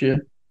Allen, weren't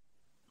you?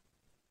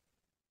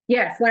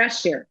 Yes,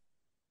 last year.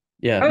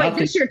 Yeah. Oh, wait,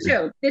 this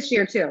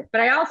year too.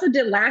 But I also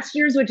did last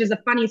year's, which is a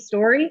funny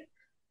story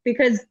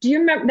because do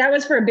you remember that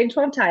was for a Big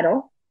 12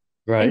 title?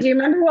 Right. And do you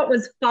remember what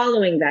was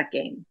following that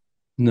game?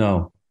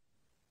 No.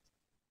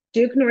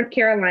 Duke, North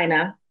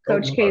Carolina,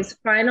 Coach K's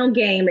final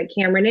game at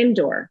Cameron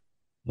Indoor.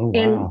 Oh,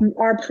 wow. And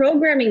our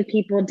programming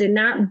people did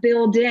not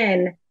build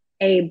in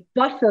a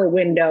buffer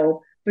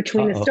window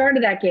between the start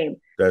of that game.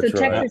 That's so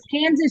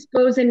Texas-Kansas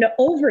goes into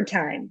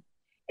overtime.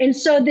 And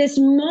so this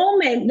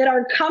moment that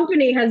our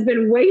company has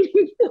been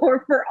waiting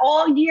for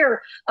all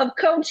year of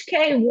Coach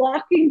K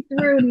walking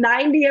through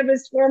 90 of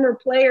his former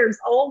players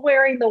all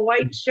wearing the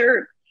white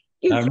shirt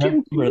is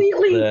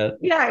completely,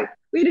 we had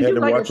to do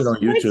like watch it on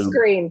YouTube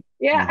screen.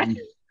 Yeah. Mm-hmm.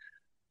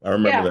 I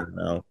remember that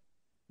now.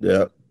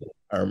 Yeah.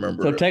 I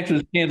remember. So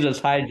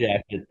Texas-Kansas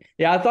hijacked it.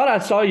 Yeah, I thought I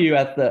saw you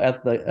at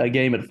the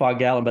game at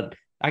Fog Allen, but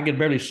I could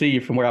barely see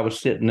you from where I was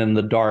sitting in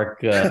the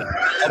dark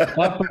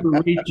upper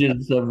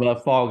reaches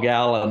of Fog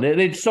Allen.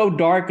 It's so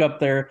dark up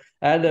there.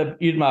 I had to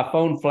use my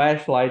phone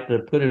flashlight to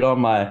put it on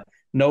my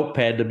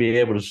notepad to be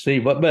able to see.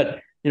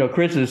 But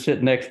Chris is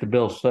sitting next to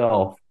Bill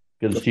Self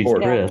because she's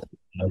Chris.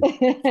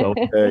 So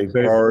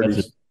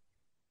priorities.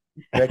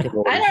 I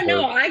don't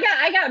know.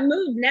 I got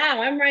moved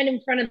now. I'm right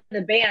in front of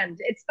the band.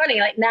 It's funny.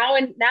 Like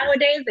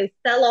nowadays they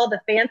sell all the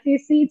fancy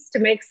seats to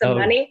make some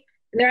money.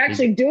 And they're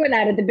actually doing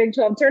that at the Big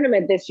 12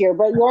 tournament this year.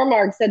 But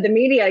Yormark said the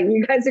media,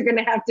 you guys are going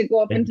to have to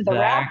go up into the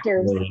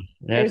rafters.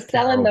 They're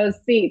selling those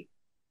seats.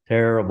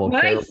 Terrible.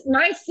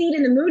 My seat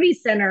in the Moody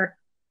Center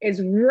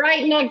is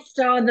right next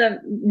to all the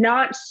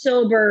not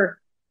sober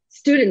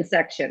student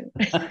section.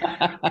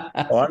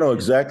 I know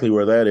exactly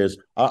where that is.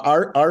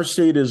 Our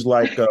seat is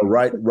like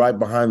right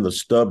behind the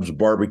Stubbs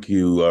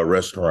barbecue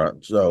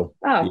restaurant. So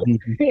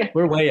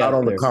we're way out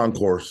on there. The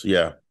concourse.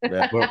 Yeah.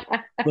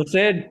 Well,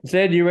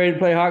 said you ready to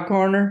play Hot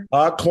Corner?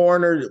 Hot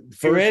Corner.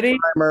 First ready?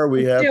 Timer.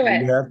 We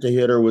have to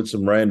hit her with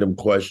some random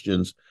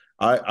questions.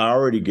 I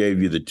already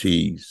gave you the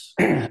tease.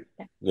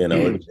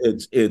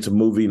 It's a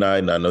movie night,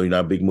 and I know you're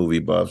not a big movie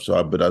buff,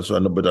 but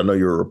I know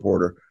you're a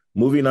reporter.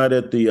 Movie night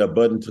at the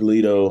Bud and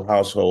Toledo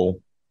household.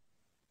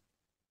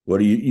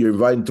 You're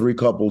inviting 3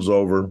 couples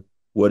over.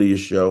 What do you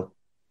show?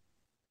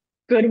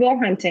 Good Will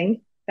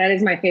Hunting. That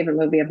is my favorite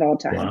movie of all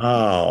time.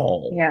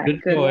 Wow. Yeah,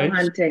 Good Will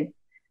Hunting.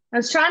 I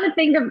was trying to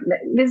think of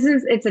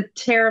it's a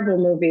terrible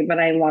movie, but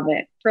I love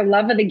it. For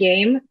Love of the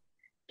Game,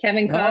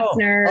 Kevin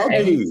Costner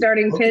as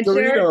starting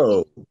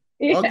pitcher.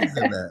 Yeah.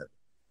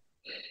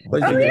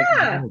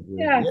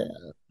 Yeah.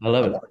 I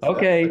love it.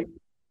 Okay.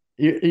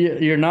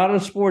 You're not a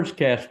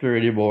sportscaster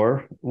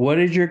anymore. What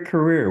is your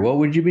career? What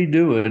would you be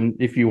doing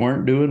if you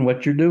weren't doing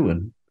what you're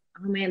doing?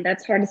 Oh, man,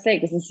 that's hard to say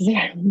because this is what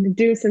I've been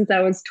doing since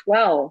I was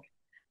 12.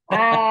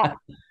 I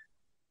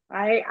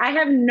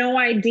have no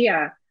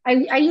idea.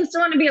 I used to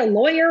want to be a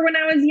lawyer when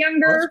I was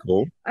younger. That's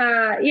cool.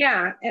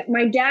 Yeah.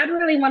 My dad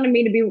really wanted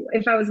me to be,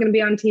 if I was going to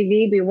be on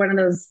TV, be one of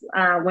those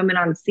women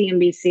on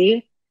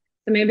CNBC.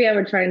 So maybe I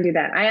would try and do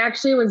that. I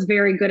actually was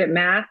very good at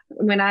math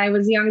when I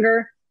was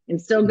younger. And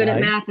still good at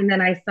math, and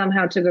then I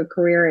somehow took a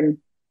career in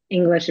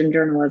English and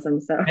journalism.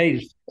 So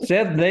hey,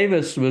 Seth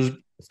Davis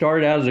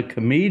started out as a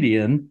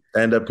comedian,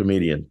 stand-up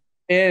comedian,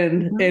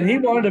 and he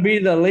wanted to be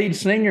the lead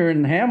singer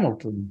in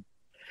Hamilton.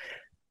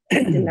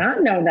 I did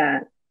not know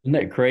that. Isn't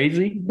that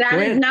crazy? That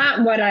is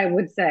not what I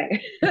would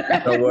say. You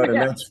know what?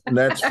 And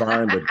that's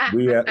fine, but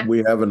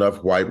we have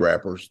enough white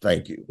rappers.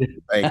 Thank you.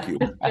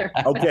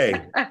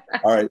 Okay,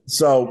 all right.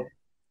 So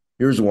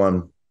here's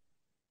one.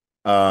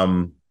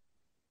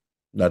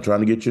 Not trying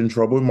to get you in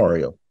trouble with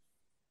Mario.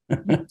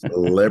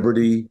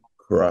 Celebrity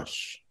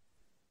crush.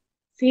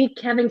 See,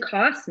 Kevin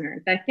Costner.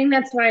 I think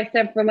that's why I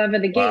said For Love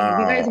of the Game. Wow. Have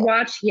you guys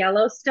watch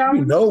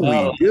Yellowstone?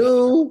 We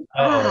do.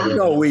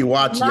 We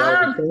watch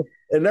Yellowstone.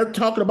 And they're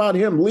talking about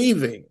him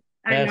leaving.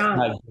 I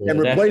know. And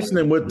replacing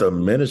him with the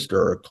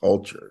Minister of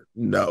Culture.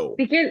 No.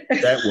 Because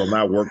that will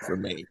not work for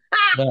me.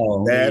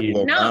 That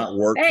will not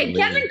work for me.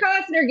 Kevin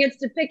Costner gets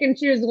to pick and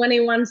choose when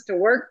he wants to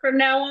work from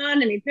now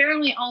on, and he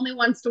apparently only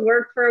wants to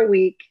work for a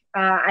week.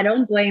 I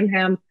don't blame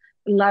him.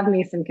 Love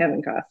me some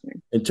Kevin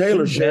Costner. And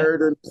Taylor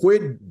Sheridan,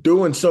 quit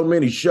doing so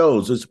many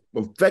shows. It's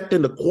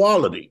affecting the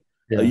quality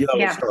of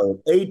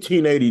Yellowstone.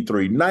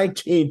 1883,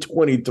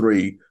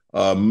 1923,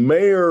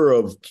 Mayor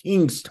of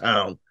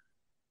Kingstown.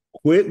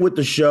 Quit with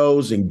the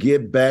shows and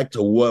get back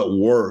to what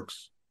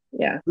works.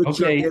 Yeah. Put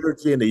your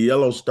energy into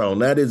Yellowstone.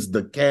 That is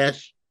the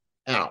cash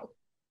out.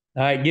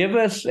 All right, give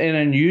us an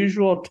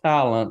unusual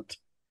talent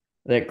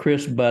that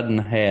Chris Budden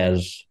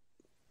has.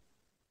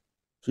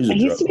 I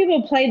used to be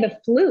able to play the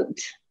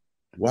flute.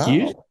 Wow.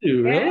 You used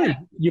to, really? Yeah.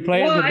 You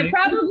played? Well, I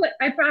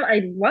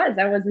was.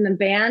 I was in a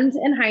band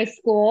in high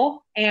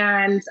school,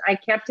 and I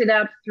kept it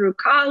up through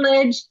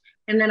college.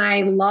 And then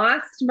I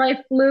lost my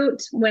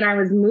flute when I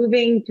was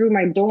moving through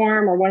my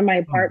dorm or one of my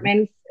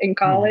apartments in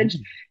college.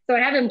 So I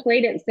haven't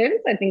played it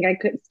since. I think I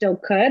could.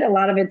 A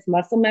lot of it's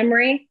muscle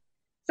memory.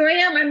 So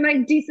I'm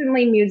like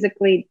decently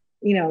musically,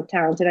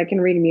 talented. I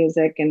can read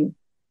music and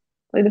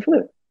play the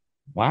flute.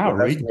 Wow,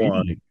 read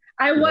music.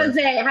 I was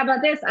how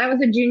about this? I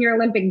was a junior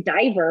Olympic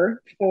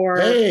diver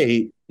for.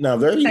 Hey, now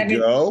there you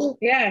go.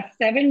 Yeah,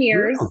 7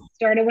 years. Yeah.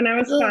 Started when I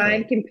was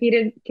 5,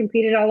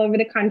 competed all over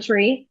the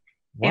country.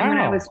 Wow. And when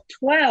I was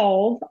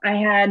 12, I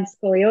had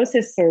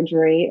scoliosis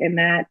surgery, and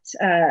that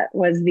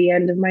was the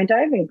end of my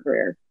diving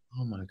career.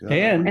 Oh my God.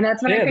 And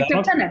that's when I picked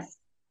up tennis.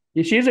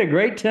 She's a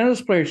great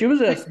tennis player. She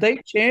was a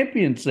state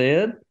champion,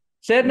 Sid.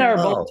 Sid and I are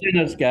both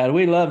tennis guys.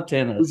 We love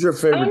tennis. Who's your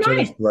favorite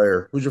tennis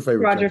player? Who's your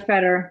favorite? Roger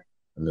Federer.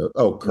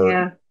 Oh, Kirk.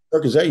 Yeah.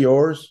 Kirk, is that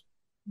yours?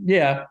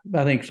 Yeah,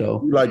 I think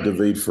so. You like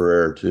David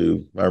Ferrer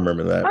too. I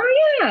remember that. Oh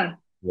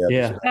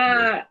yeah.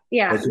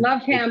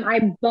 Love him. I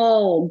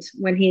bawled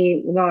when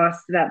he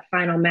lost that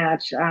final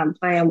match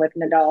playing with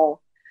Nadal.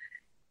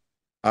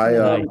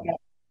 I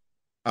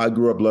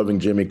grew up loving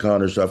Jimmy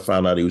Connors, so I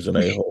found out he was an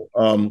a-hole.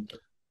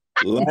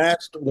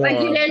 Last one.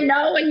 Like you didn't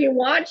know when you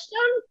watched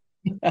him?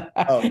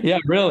 Yeah,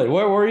 really.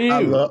 Where were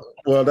you?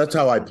 Well, that's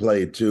how I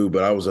played too,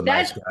 but I was a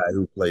nice guy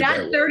who played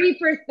that 30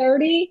 for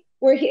 30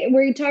 where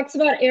he talks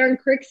about Aaron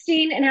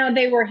Crickstein and how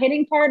they were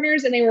hitting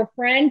partners and they were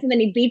friends, and then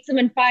he beats them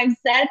in 5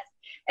 sets.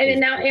 And then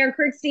now Aaron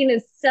Kirkstein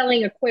is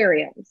selling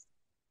aquariums.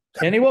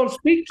 And he won't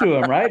speak to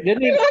him, right?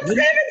 Didn't he? He haven't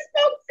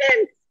spoke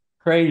since.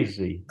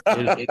 Crazy.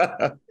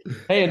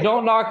 Hey, and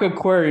don't knock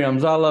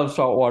aquariums. I love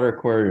saltwater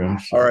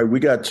aquariums. All right, we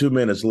got 2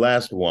 minutes.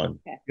 Last one.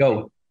 Okay.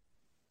 Go.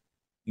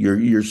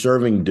 You're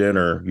serving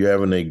dinner. You're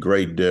having a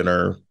great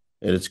dinner,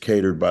 and it's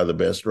catered by the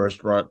best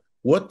restaurant.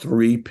 What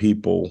 3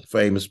 people,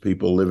 famous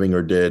people, living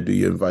or dead, do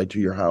you invite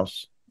to your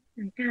house?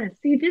 Oh my God.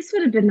 See, this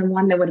would have been the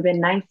one that would have been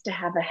nice to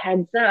have a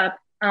heads up.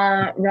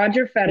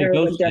 Roger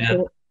Federer would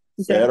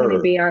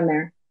definitely be on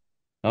there.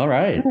 All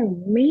right.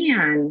 Oh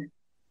man.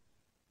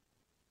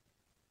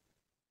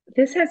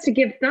 This has to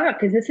give thought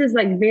because this is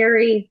like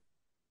very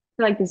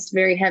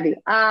heavy.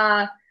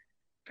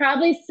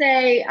 Probably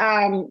say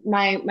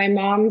my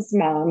mom's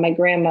mom, my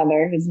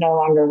grandmother, who's no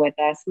longer with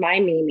us, my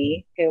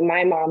Mimi, who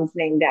my mom's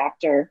named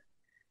after.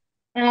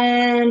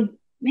 Man.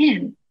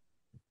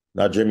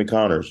 Not Jimmy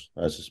Connors,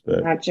 I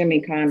suspect. Not Jimmy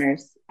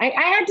Connors. I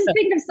had to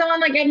think of someone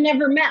like I've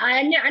never met.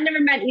 I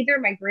never met either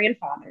of my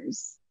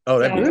grandfathers. Oh,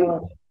 that'd be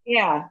So,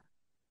 yeah.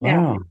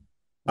 Wow.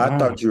 I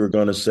thought you were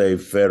going to say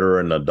Federer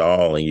and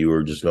Nadal, and you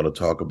were just going to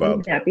talk about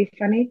Wouldn't that be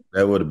funny?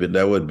 that. Would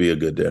be a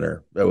good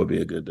dinner. That would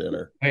be a good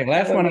dinner. Hey,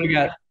 last one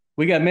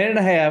we got a minute and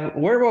a half.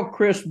 Where will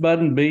Chris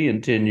Budden be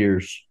in 10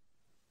 years?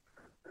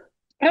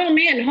 Oh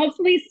man,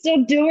 hopefully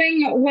still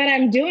doing what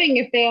I'm doing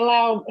if they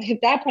allow.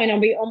 At that point,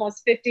 I'll be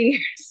almost 50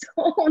 years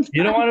old.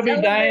 You don't want to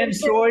be Diane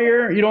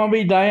Sawyer? You don't want to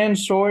be Diane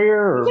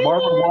Sawyer or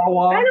Barbara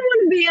Wawa? I don't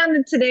want to be on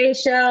the Today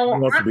Show. He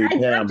wants to be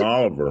Pam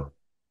Oliver.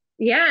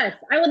 Yes,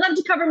 I would love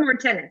to cover more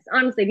tennis.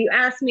 Honestly, if you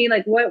ask me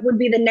like what would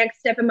be the next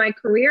step in my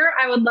career,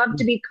 I would love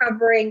to be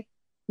covering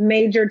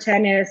major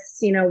tennis,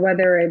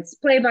 whether it's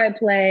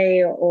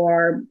play-by-play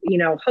or,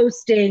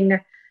 hosting.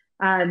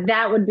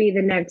 That would be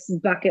the next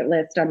bucket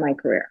list on my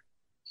career.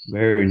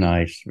 Very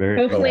nice.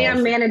 Hopefully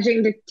I'm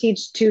managing to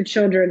teach 2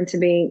 children to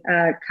be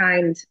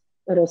kind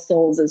little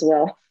souls as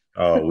well.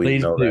 Oh, we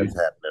Please know do. that's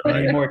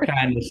happening. Any more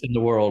kindness in the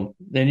world.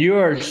 And you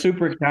are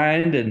super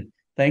kind, and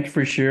thank you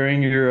for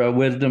sharing your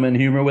wisdom and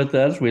humor with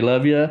us. We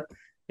love you,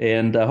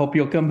 and I hope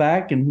you'll come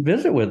back and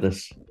visit with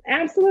us.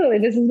 Absolutely.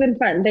 This has been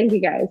fun. Thank you,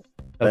 guys.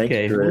 Thanks,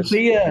 Okay. Chris. We'll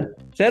see you.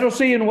 Said we'll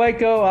see you in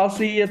Waco. I'll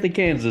see you at the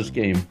Kansas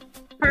game.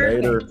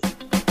 Perfect. Later.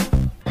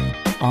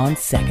 On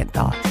second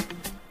thought.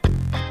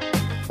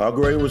 How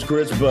great was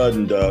Chris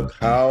Budden, Doug?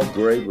 How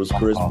great was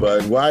Chris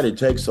Budden? Why did it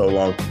take so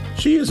long?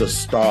 She is a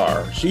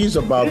star. She's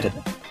about to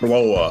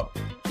blow up.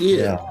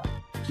 Yeah.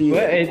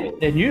 Well,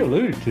 and you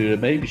alluded to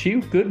it. Maybe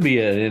she could be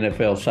an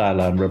NFL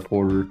sideline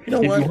reporter. You know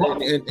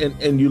what?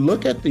 And you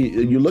look at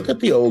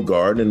the old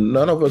guard, and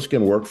none of us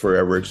can work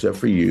forever except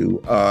for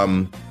you.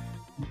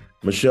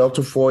 Michelle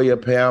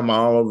Tafoya, Pam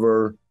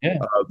Oliver. Yeah.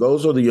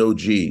 Those are the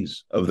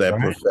OGs of that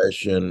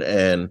profession,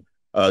 and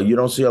you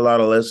don't see a lot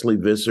of Leslie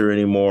Visser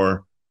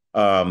anymore.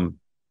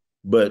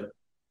 But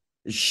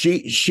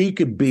she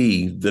could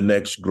be the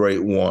next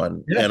great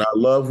one. Yeah. And I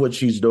love what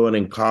she's doing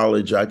in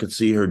college. I could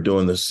see her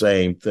doing the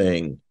same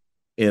thing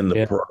in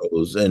the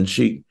pros. And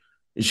she's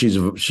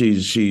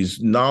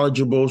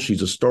knowledgeable.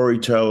 She's a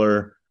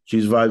storyteller.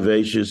 She's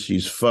vivacious.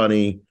 She's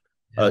funny.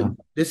 Yeah.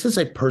 This is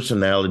a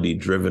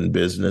personality-driven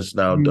business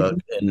now, Doug,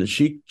 and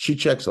she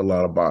checks a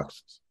lot of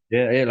boxes.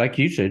 Yeah, like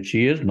you said,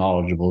 she is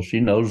knowledgeable.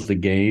 She knows the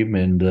game,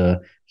 and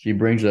she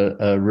brings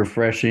a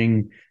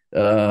refreshing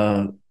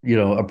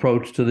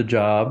approach to the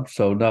job.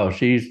 So no,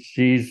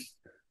 she's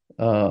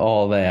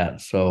all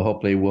that. So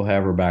hopefully we'll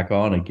have her back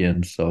on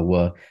again.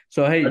 So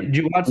hey, did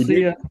you watch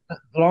the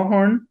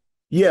Longhorn?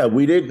 Yeah,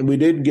 we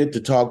didn't get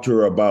to talk to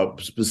her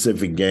about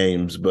specific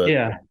games, but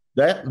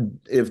that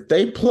if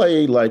they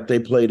play like they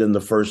played in the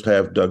first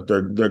half, Doug,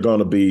 they're going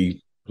to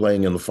be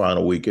playing in the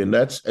final weekend.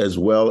 That's as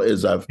well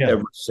as I've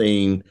ever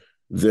seen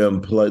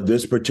them play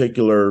this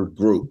particular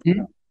group.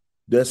 Mm-hmm.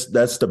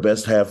 That's the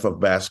best half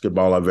of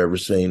basketball I've ever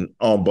seen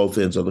on both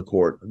ends of the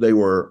court. They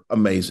were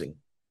amazing.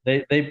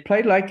 They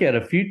played like that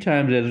a few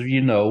times, as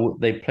you know.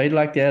 They played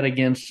like that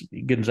against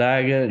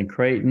Gonzaga and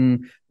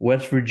Creighton,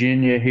 West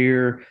Virginia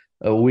here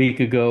a week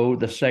ago,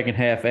 the second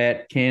half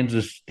at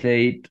Kansas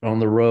State on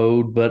the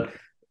road. But,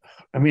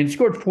 I mean, it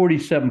scored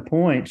 47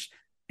 points.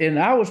 And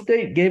Iowa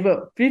State gave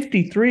up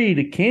 53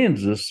 to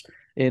Kansas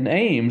in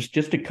Ames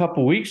just a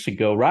couple weeks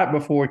ago, right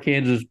before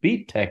Kansas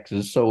beat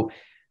Texas. So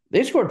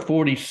they scored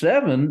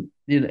 47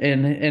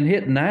 and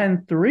hit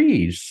 9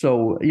 threes.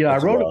 So, I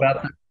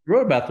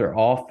wrote about their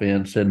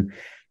offense, and,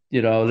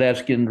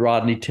 that's getting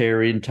Rodney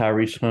Terry and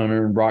Tyrese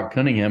Hunter and Brock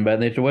Cunningham back.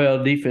 And they said,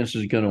 well, defense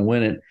is going to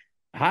win it.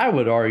 I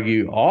would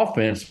argue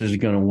offense is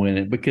going to win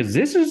it, because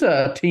this is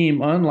a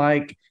team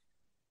unlike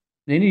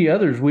any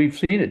others we've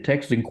seen at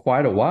Texas in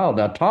quite a while.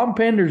 Now, Tom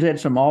Penders had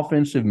some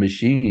offensive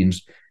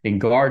machines and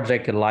guards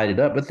that could light it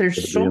up, but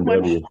there's so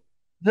much.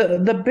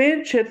 The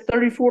bench had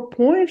 34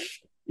 points,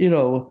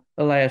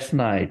 last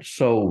night.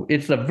 So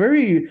it's a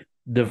very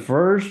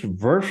diverse,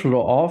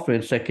 versatile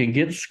offense that can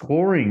get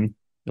scoring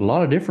a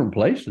lot of different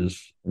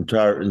places. And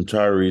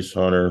Tyrese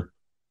Hunter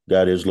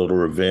got his little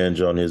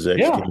revenge on his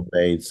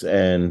ex-teammates,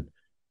 and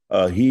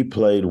he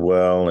played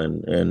well.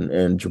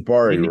 And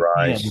Jabari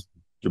Rice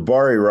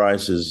Jabari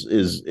Rice is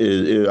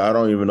I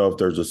don't even know if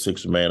there's a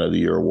sixth man of the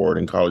year award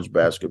in college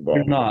basketball.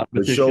 There's not,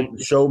 but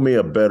show me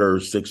a better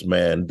sixth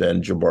man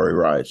than Jabari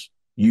Rice.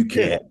 You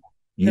can't.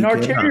 And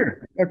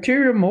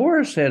Arterio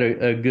Morris had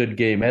a good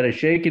game, had a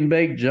shake and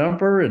bake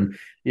jumper and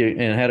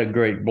had a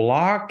great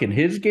block, and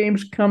his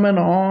game's coming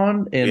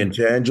on. And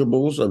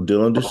intangibles of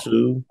Dylan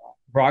Dessou.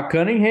 Brock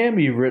Cunningham,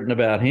 you've written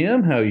about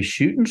him, how he's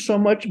shooting so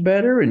much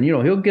better, and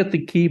he'll get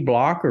the key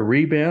block or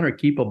rebound or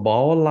keep a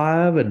ball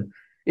alive. And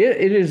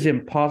it is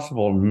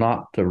impossible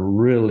not to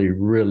really,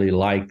 really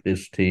like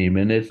this team.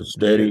 And it's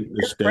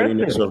the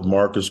steadiness of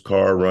Marcus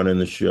Carr running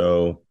the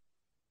show.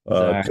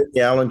 Exactly.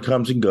 Timmy Allen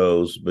comes and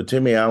goes, but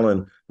Timmy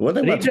Allen, one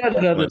thing about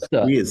Timmy Allen,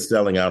 he is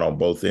selling out on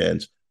both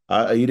ends.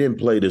 He didn't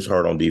play this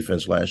hard on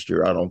defense last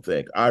year, I don't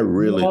think. I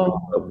really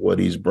love what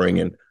he's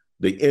bringing.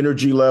 The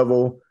energy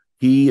level,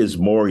 he is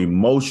more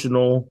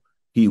emotional.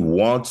 He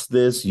wants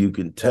this, you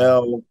can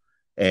tell.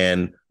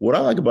 And what I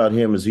like about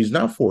him is he's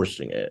not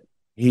forcing it.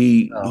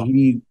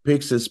 He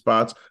picks his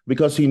spots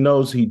because he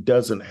knows he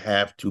doesn't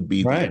have to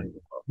be right.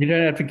 You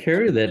don't have to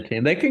carry that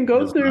team. They can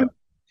go through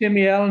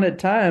Timmy Allen at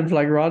times,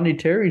 like Rodney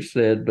Terry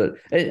said, but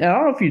I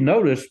don't know if you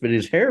noticed, but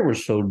his hair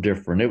was so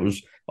different. It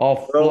was all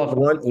fluffy.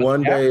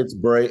 One day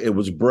it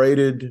was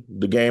braided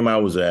the game I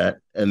was at,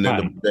 and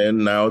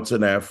then now it's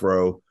an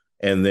afro.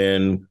 And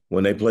then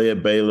when they play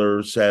at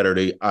Baylor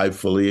Saturday, I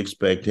fully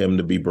expect him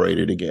to be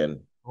braided again.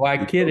 Well,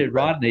 I kidded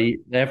Rodney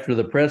after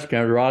the press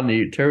conference.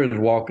 Rodney Terry was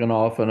walking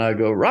off, and I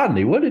go,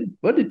 Rodney, what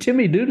did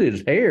Timmy do to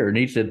his hair? And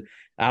he said,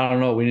 I don't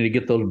know. We need to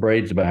get those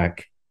braids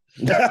back.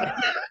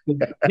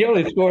 He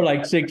only scored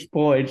like 6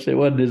 points. It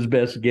wasn't his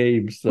best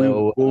game.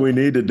 So what we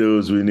need to do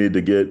is we need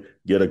to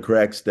get a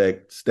crack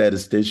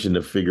statistician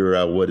to figure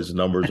out what his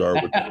numbers are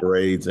with the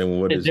braids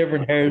and what is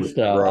different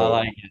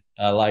hairstyle.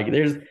 I like it.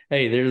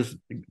 There's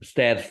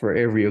stats for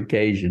every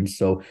occasion.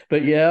 So,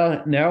 but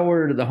yeah, now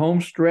we're to the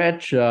home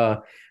stretch.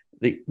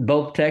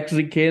 Both Texas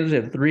and Kansas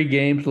have 3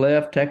 games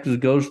left. Texas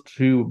goes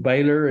to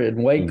Baylor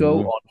and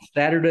Waco on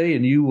Saturday,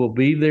 and you will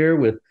be there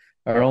with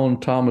our own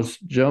Thomas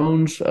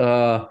Jones.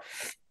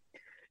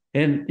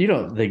 And,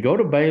 they go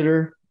to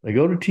Baylor, they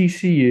go to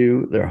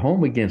TCU, they're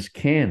home against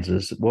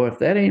Kansas. Boy, if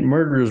that ain't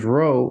murderer's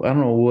row, I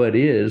don't know what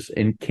is.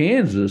 And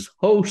Kansas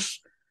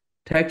hosts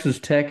Texas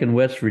Tech and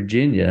West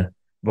Virginia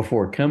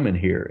before coming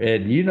here.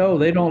 And,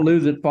 they don't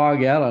lose at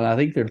Fog Allen. I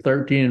think they're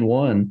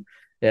 13-1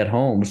 at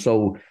home.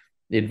 So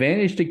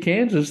advantage to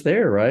Kansas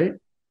there, right?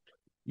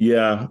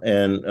 Yeah,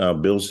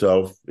 and Bill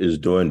Self is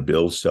doing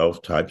Bill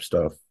Self type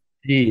stuff.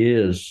 He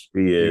is.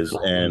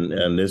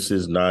 And this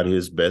is not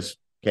his best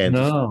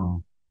Kansas.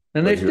 No.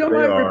 And they still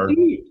might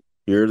repeat.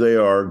 Here they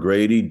are.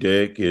 Grady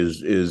Dick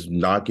is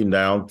knocking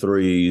down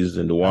threes,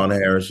 and DeJuan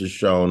Harris has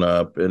shown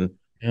up, and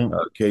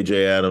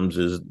KJ Adams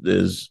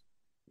is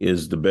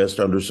the best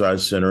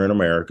undersized center in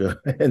America.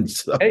 And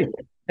so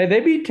Hey, they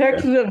beat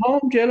Texas at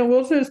home. Jalen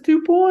Wilson has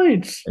 2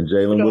 points. And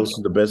Jalen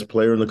Wilson's the best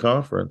player in the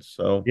conference.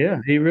 So yeah,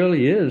 he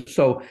really is.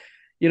 So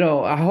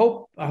I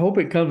hope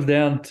it comes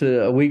down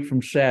to a week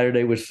from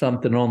Saturday with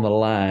something on the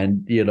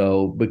line,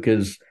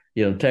 because,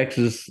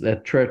 Texas,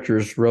 that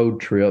treacherous road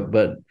trip,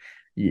 but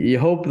you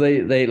hope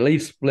they at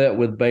least split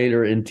with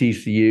Baylor and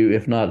TCU,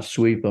 if not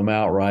sweep them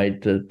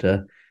outright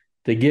to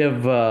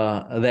give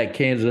that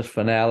Kansas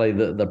finale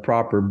the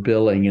proper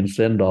billing and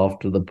send off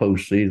to the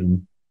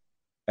postseason.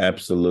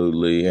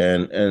 Absolutely.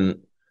 And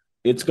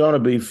it's going to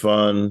be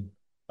fun.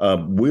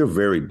 We're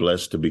very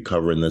blessed to be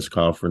covering this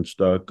conference,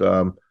 Doug.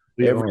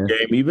 Every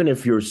game, even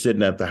if you're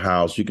sitting at the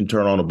house, you can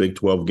turn on a Big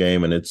 12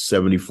 game and it's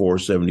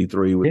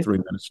 74-73 with 3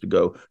 minutes to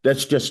go.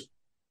 That's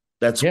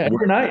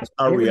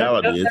our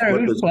reality.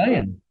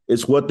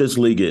 It's what this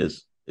league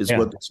is.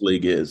 What this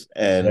league is.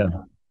 And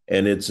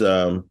it's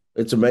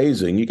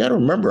amazing. You got to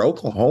remember,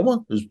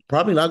 Oklahoma is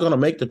probably not going to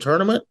make the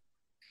tournament.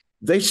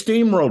 They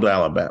steamrolled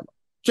Alabama.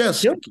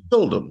 Just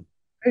killed them.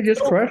 They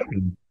just crushed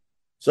them.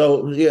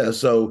 So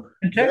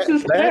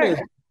Texas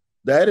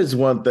that is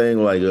one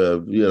thing. Like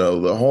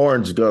the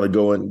Horns gonna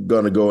go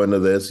into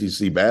the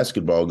SEC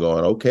basketball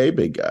going, okay,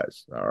 big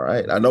guys, all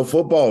right. I know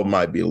football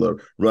might be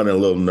running a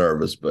little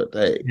nervous, but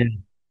hey,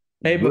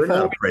 we're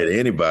not afraid of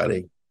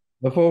anybody.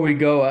 Before we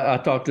go, I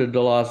talked to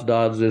DeLoss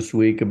Dodds this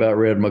week about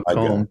Red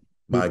McComb,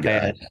 my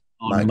guy,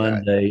 on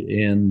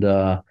Monday,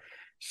 and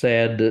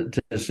sad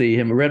to see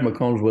him. Red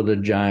McComb's with a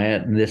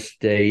giant in this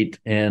state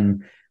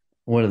and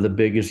one of the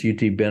biggest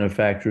UT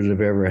benefactors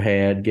I've ever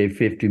had. Gave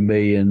 $50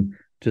 million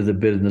to the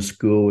business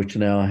school, which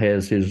now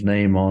has his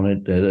name on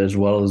it, as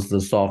well as the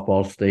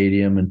softball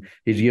stadium. And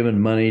he's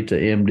given money to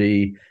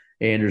MD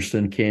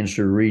Anderson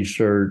Cancer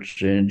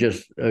Research, and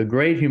just a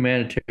great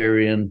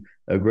humanitarian,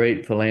 a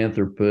great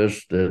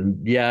philanthropist.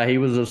 And he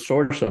was a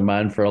source of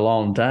mine for a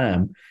long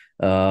time.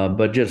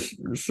 But just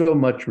so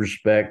much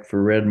respect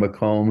for Red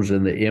McCombs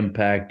and the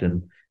impact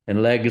and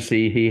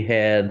legacy he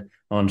had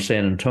on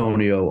San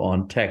Antonio,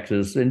 on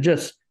Texas, and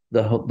just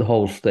the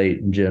whole state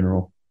in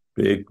general.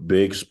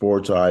 Big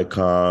sports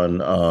icon.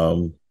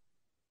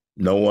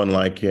 No one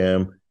like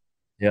him.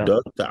 Yeah.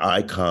 The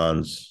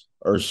icons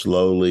are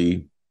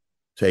slowly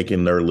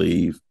taking their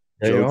leave.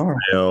 Joe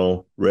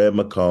Trammell, Red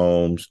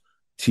McCombs,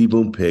 T.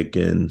 Boone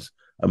Pickens.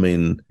 I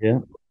mean,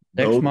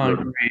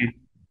 Moncrief.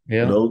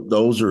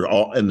 Those are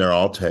all, and they're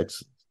all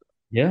Texans.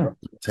 Yeah.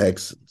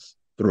 Texans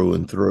through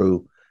and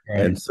through.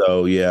 Right. And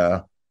so,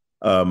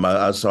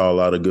 I saw a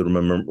lot of good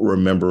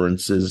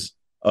remembrances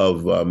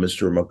of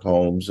Mr.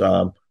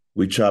 McCombs.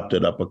 We chopped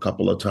it up a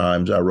couple of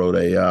times. I wrote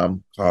a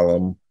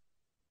column,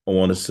 I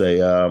want to say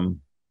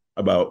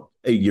about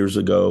 8 years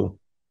ago,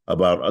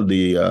 about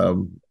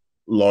the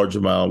large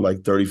amount,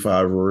 like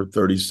 35 or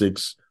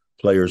 36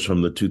 players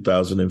from the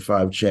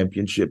 2005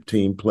 championship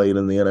team played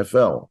in the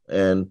NFL,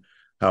 and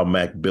how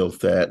Mac built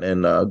that.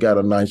 And got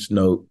a nice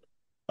note,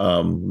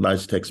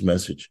 nice text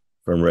message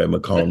from Red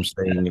McCombs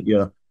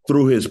saying,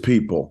 through his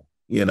people,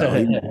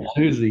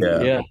 Who's he?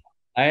 Yeah.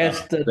 I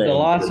asked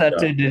DeLoss, I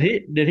said,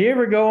 did he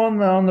ever go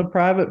on the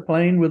private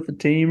plane with the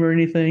team or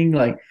anything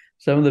like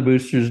some of the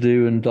boosters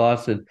do? And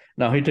DeLoss said,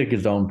 no, he took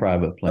his own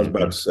private plane. I was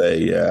about to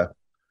say,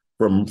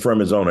 from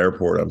his own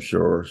airport, I'm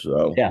sure.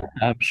 So yeah,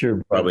 I'm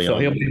sure. Probably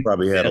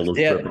had a little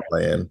trip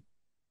plan.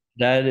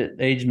 Died at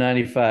age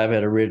 95,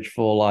 had a rich,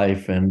 full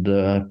life, and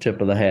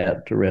tip of the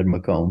hat to Red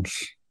McCombs.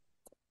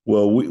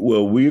 Well,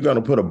 we're going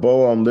to put a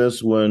bow on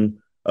this one.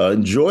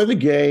 Enjoy the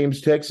games.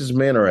 Texas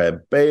men are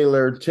at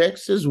Baylor.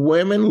 Texas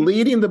women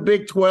leading the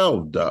Big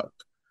 12, Duck.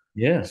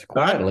 Yes,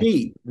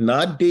 quietly.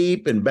 Not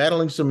deep, and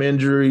battling some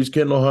injuries.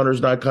 Kendall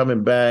Hunter's not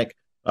coming back.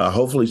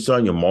 Hopefully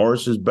Sonia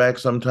Morris is back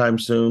sometime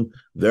soon.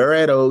 They're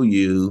at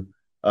OU.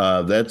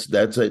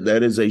 That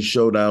is a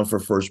showdown for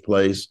first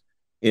place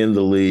in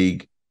the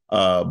league.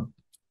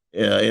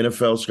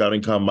 NFL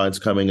scouting combine's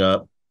coming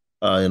up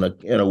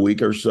in a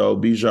week or so.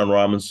 Bijan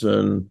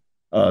Robinson,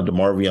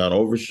 DeMarvion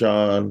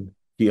Overshawn,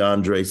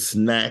 DeAndre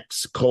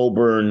Snacks,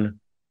 Colburn,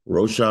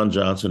 Roshan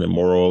Johnson, and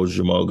Moro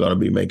Ojimo going to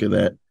be making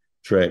that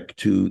trek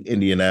to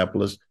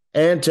Indianapolis.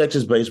 And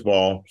Texas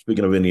baseball,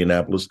 speaking of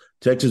Indianapolis,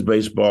 Texas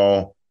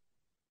baseball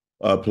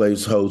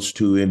plays host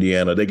to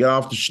Indiana. They got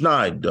off the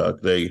schneid,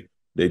 Duck. They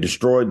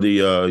destroyed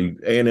the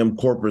A&M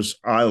Corpus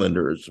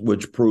Islanders,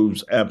 which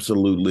proves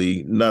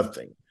absolutely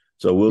nothing.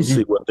 So we'll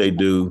see what they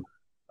do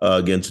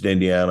against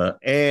Indiana.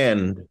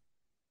 And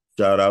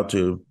shout out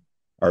to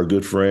our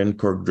good friend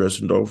Kirk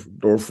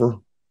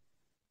Dressendorfer,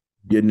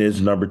 getting his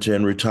number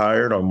 10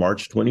 retired on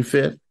March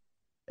 25th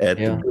at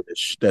the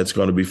British. That's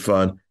going to be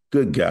fun.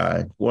 Good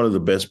guy. One of the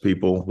best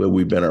people that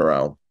we've been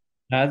around.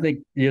 I think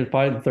he's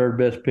probably the third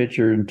best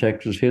pitcher in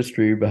Texas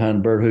history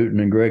behind Bert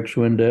Hooton and Greg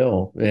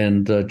Swindell.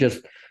 And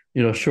just,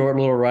 short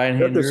little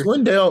right-hander.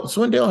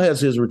 Swindell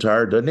has his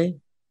retired, doesn't he?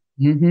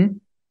 Mm-hmm.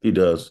 He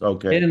does.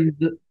 Okay.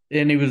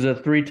 And he was a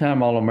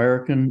 3-time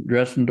All-American,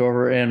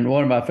 Dressendorfer. And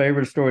one of my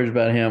favorite stories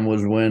about him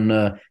was when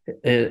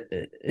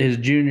his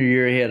junior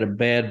year, he had a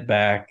bad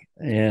back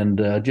and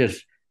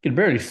just could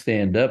barely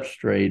stand up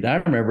straight. I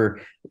remember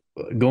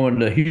going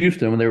to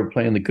Houston when they were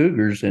playing the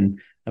Cougars, and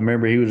I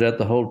remember he was at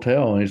the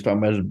hotel and he was talking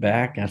about his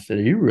back. I said,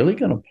 "Are you really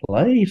going to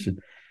play?" He said,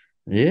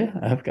 "Yeah,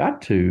 I've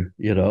got to,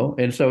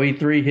 And so he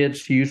 3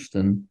 hits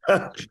Houston.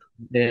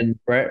 And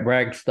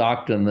Bragg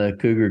Stockton, the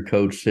Cougar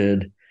coach,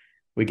 said,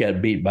 "We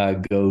got beat by a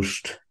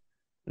ghost."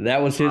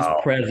 That was his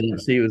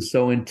presence. He was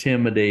so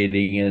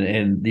intimidating,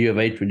 and U of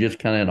H was just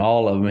kind of in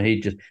all of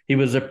him. He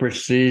was a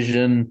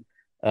precision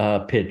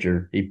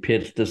pitcher. He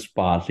pitched the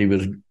spots. He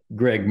was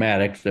Greg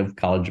Maddux of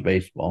college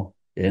baseball.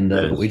 And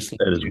that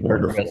is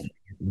wonderful.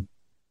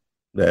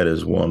 That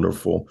is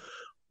wonderful.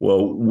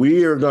 Well,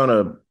 we are going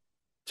to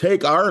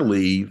take our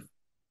leave,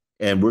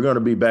 and we're going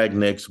to be back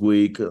next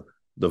week.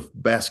 The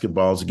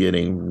basketball's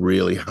getting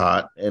really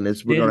hot, and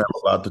we're going to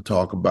have a lot to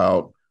talk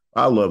about.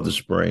 I love the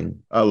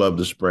spring.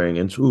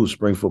 And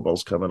spring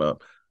football's coming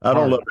up. I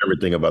don't love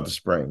everything about the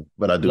spring,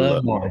 but I do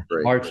love March.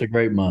 March's a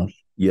great month.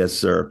 Yes,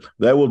 sir.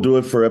 That will do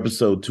it for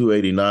episode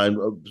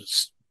 289.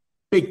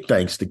 Big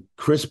thanks to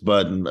Chris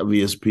Button of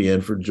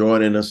ESPN for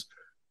joining us.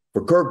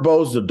 For Kirk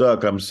Bowes, the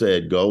Duck, I'm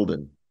Ced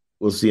Golden.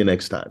 We'll see you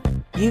next time.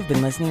 You've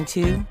been listening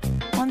to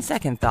On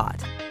Second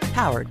Thought,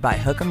 powered by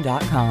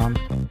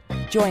Hookem.com.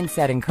 Join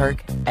Ced and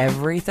Kirk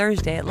every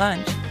Thursday at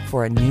lunch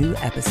for a new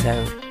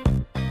episode.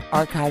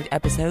 Archived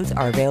episodes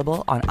are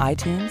available on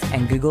iTunes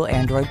and Google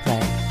Android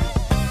Play.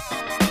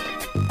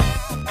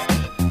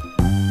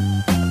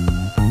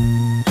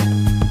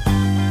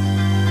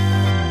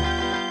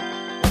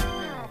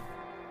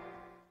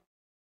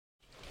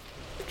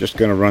 Just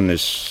going to run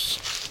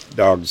this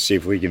dog to see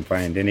if we can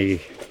find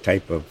any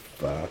type of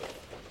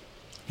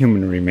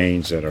human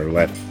remains that are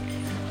left.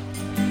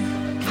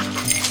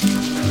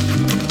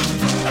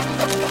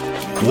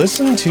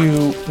 Listen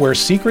to Where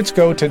Secrets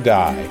Go to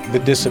Die, The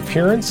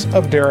Disappearance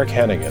of Derek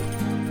Hennigan.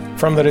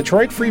 From the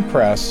Detroit Free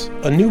Press,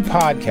 a new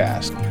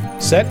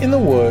podcast set in the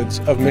woods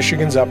of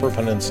Michigan's Upper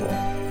Peninsula.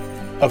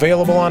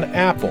 Available on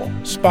Apple,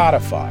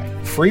 Spotify,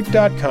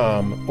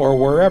 Freep.com, or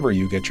wherever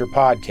you get your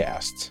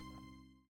podcasts.